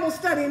night Bible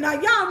study. Now,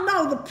 y'all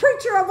know the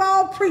preacher of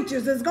all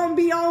preachers is going to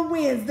be on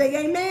Wednesday.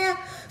 Amen.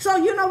 So,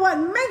 you know what?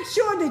 Make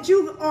sure that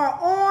you are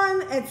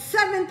on at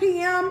 7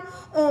 p.m.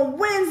 on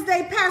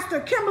Wednesday. Pastor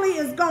Kimberly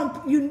is going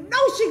to,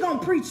 she going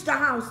to preach the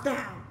house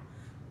down.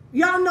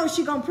 Y'all know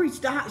she going to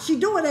preach the house. She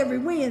do it every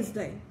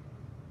Wednesday.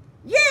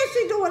 Yeah,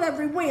 she do it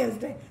every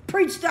Wednesday.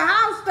 Preach the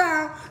house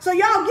down. So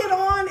y'all get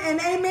on and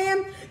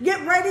amen.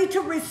 Get ready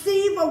to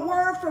receive a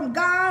word from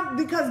God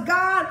because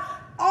God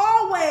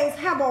always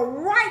have a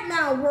right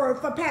now word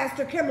for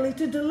Pastor Kimberly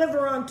to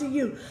deliver unto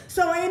you.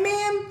 So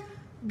amen.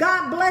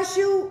 God bless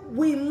you.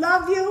 We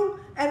love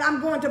you. And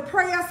I'm going to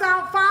pray us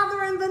out.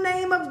 Father, in the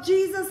name of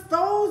Jesus,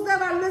 those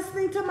that are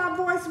listening to my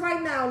voice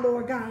right now,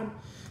 Lord God,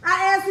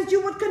 I ask that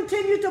you would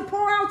continue to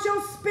pour out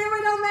your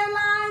spirit on their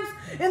lives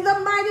in the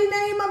mighty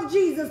name of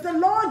Jesus. And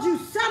Lord, you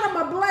set them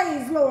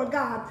ablaze, Lord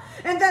God.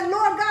 And that,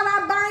 Lord God,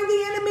 I bind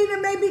the enemy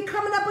that may be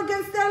coming up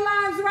against their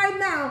lives right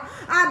now.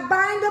 I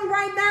bind them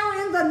right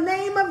now in the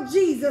name of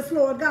Jesus,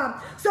 Lord God.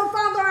 So,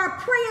 Father, I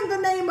pray in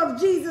the name of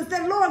Jesus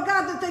that, Lord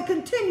God, that they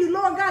continue,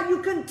 Lord God,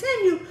 you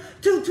continue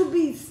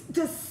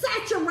to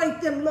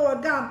saturate them,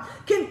 Lord God.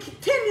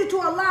 Continue to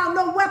allow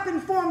no weapon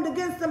formed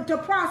against them to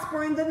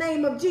prosper in the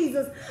name of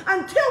Jesus.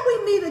 Until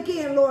we meet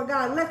again, Lord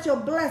God, let your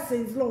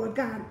blessings, Lord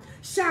God,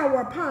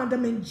 shower upon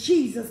them in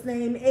Jesus'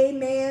 name.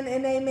 Amen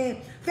and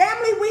amen.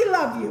 Family, we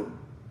love you.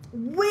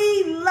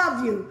 We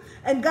love you.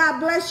 And God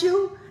bless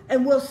you.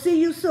 And we'll see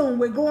you soon.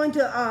 We're going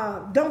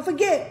to, don't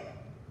forget,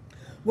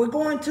 we're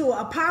going to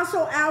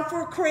Apostle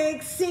Alfred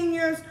Craig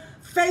Sr.'s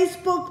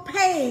Facebook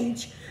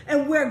page.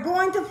 And we're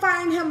going to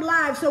find him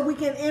live so we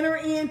can enter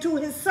into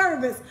his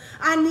service.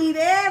 I need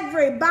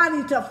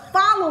everybody to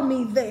follow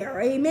me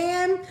there.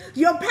 Amen.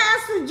 Your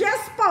pastor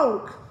just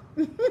spoke.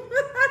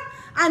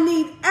 I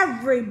need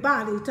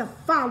everybody to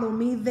follow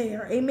me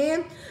there.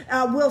 Amen.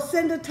 We'll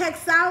send a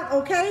text out.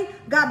 Okay.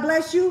 God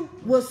bless you.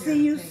 We'll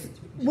see you.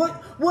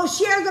 We'll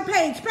share the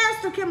page.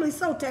 Pastor Kimberly's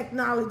so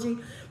technology.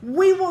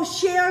 We will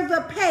share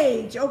the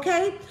page,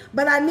 okay?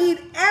 But I need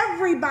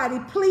everybody,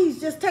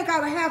 please just take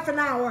out a half an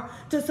hour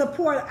to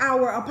support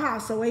our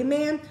apostle.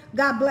 Amen.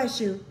 God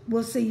bless you.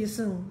 We'll see you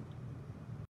soon.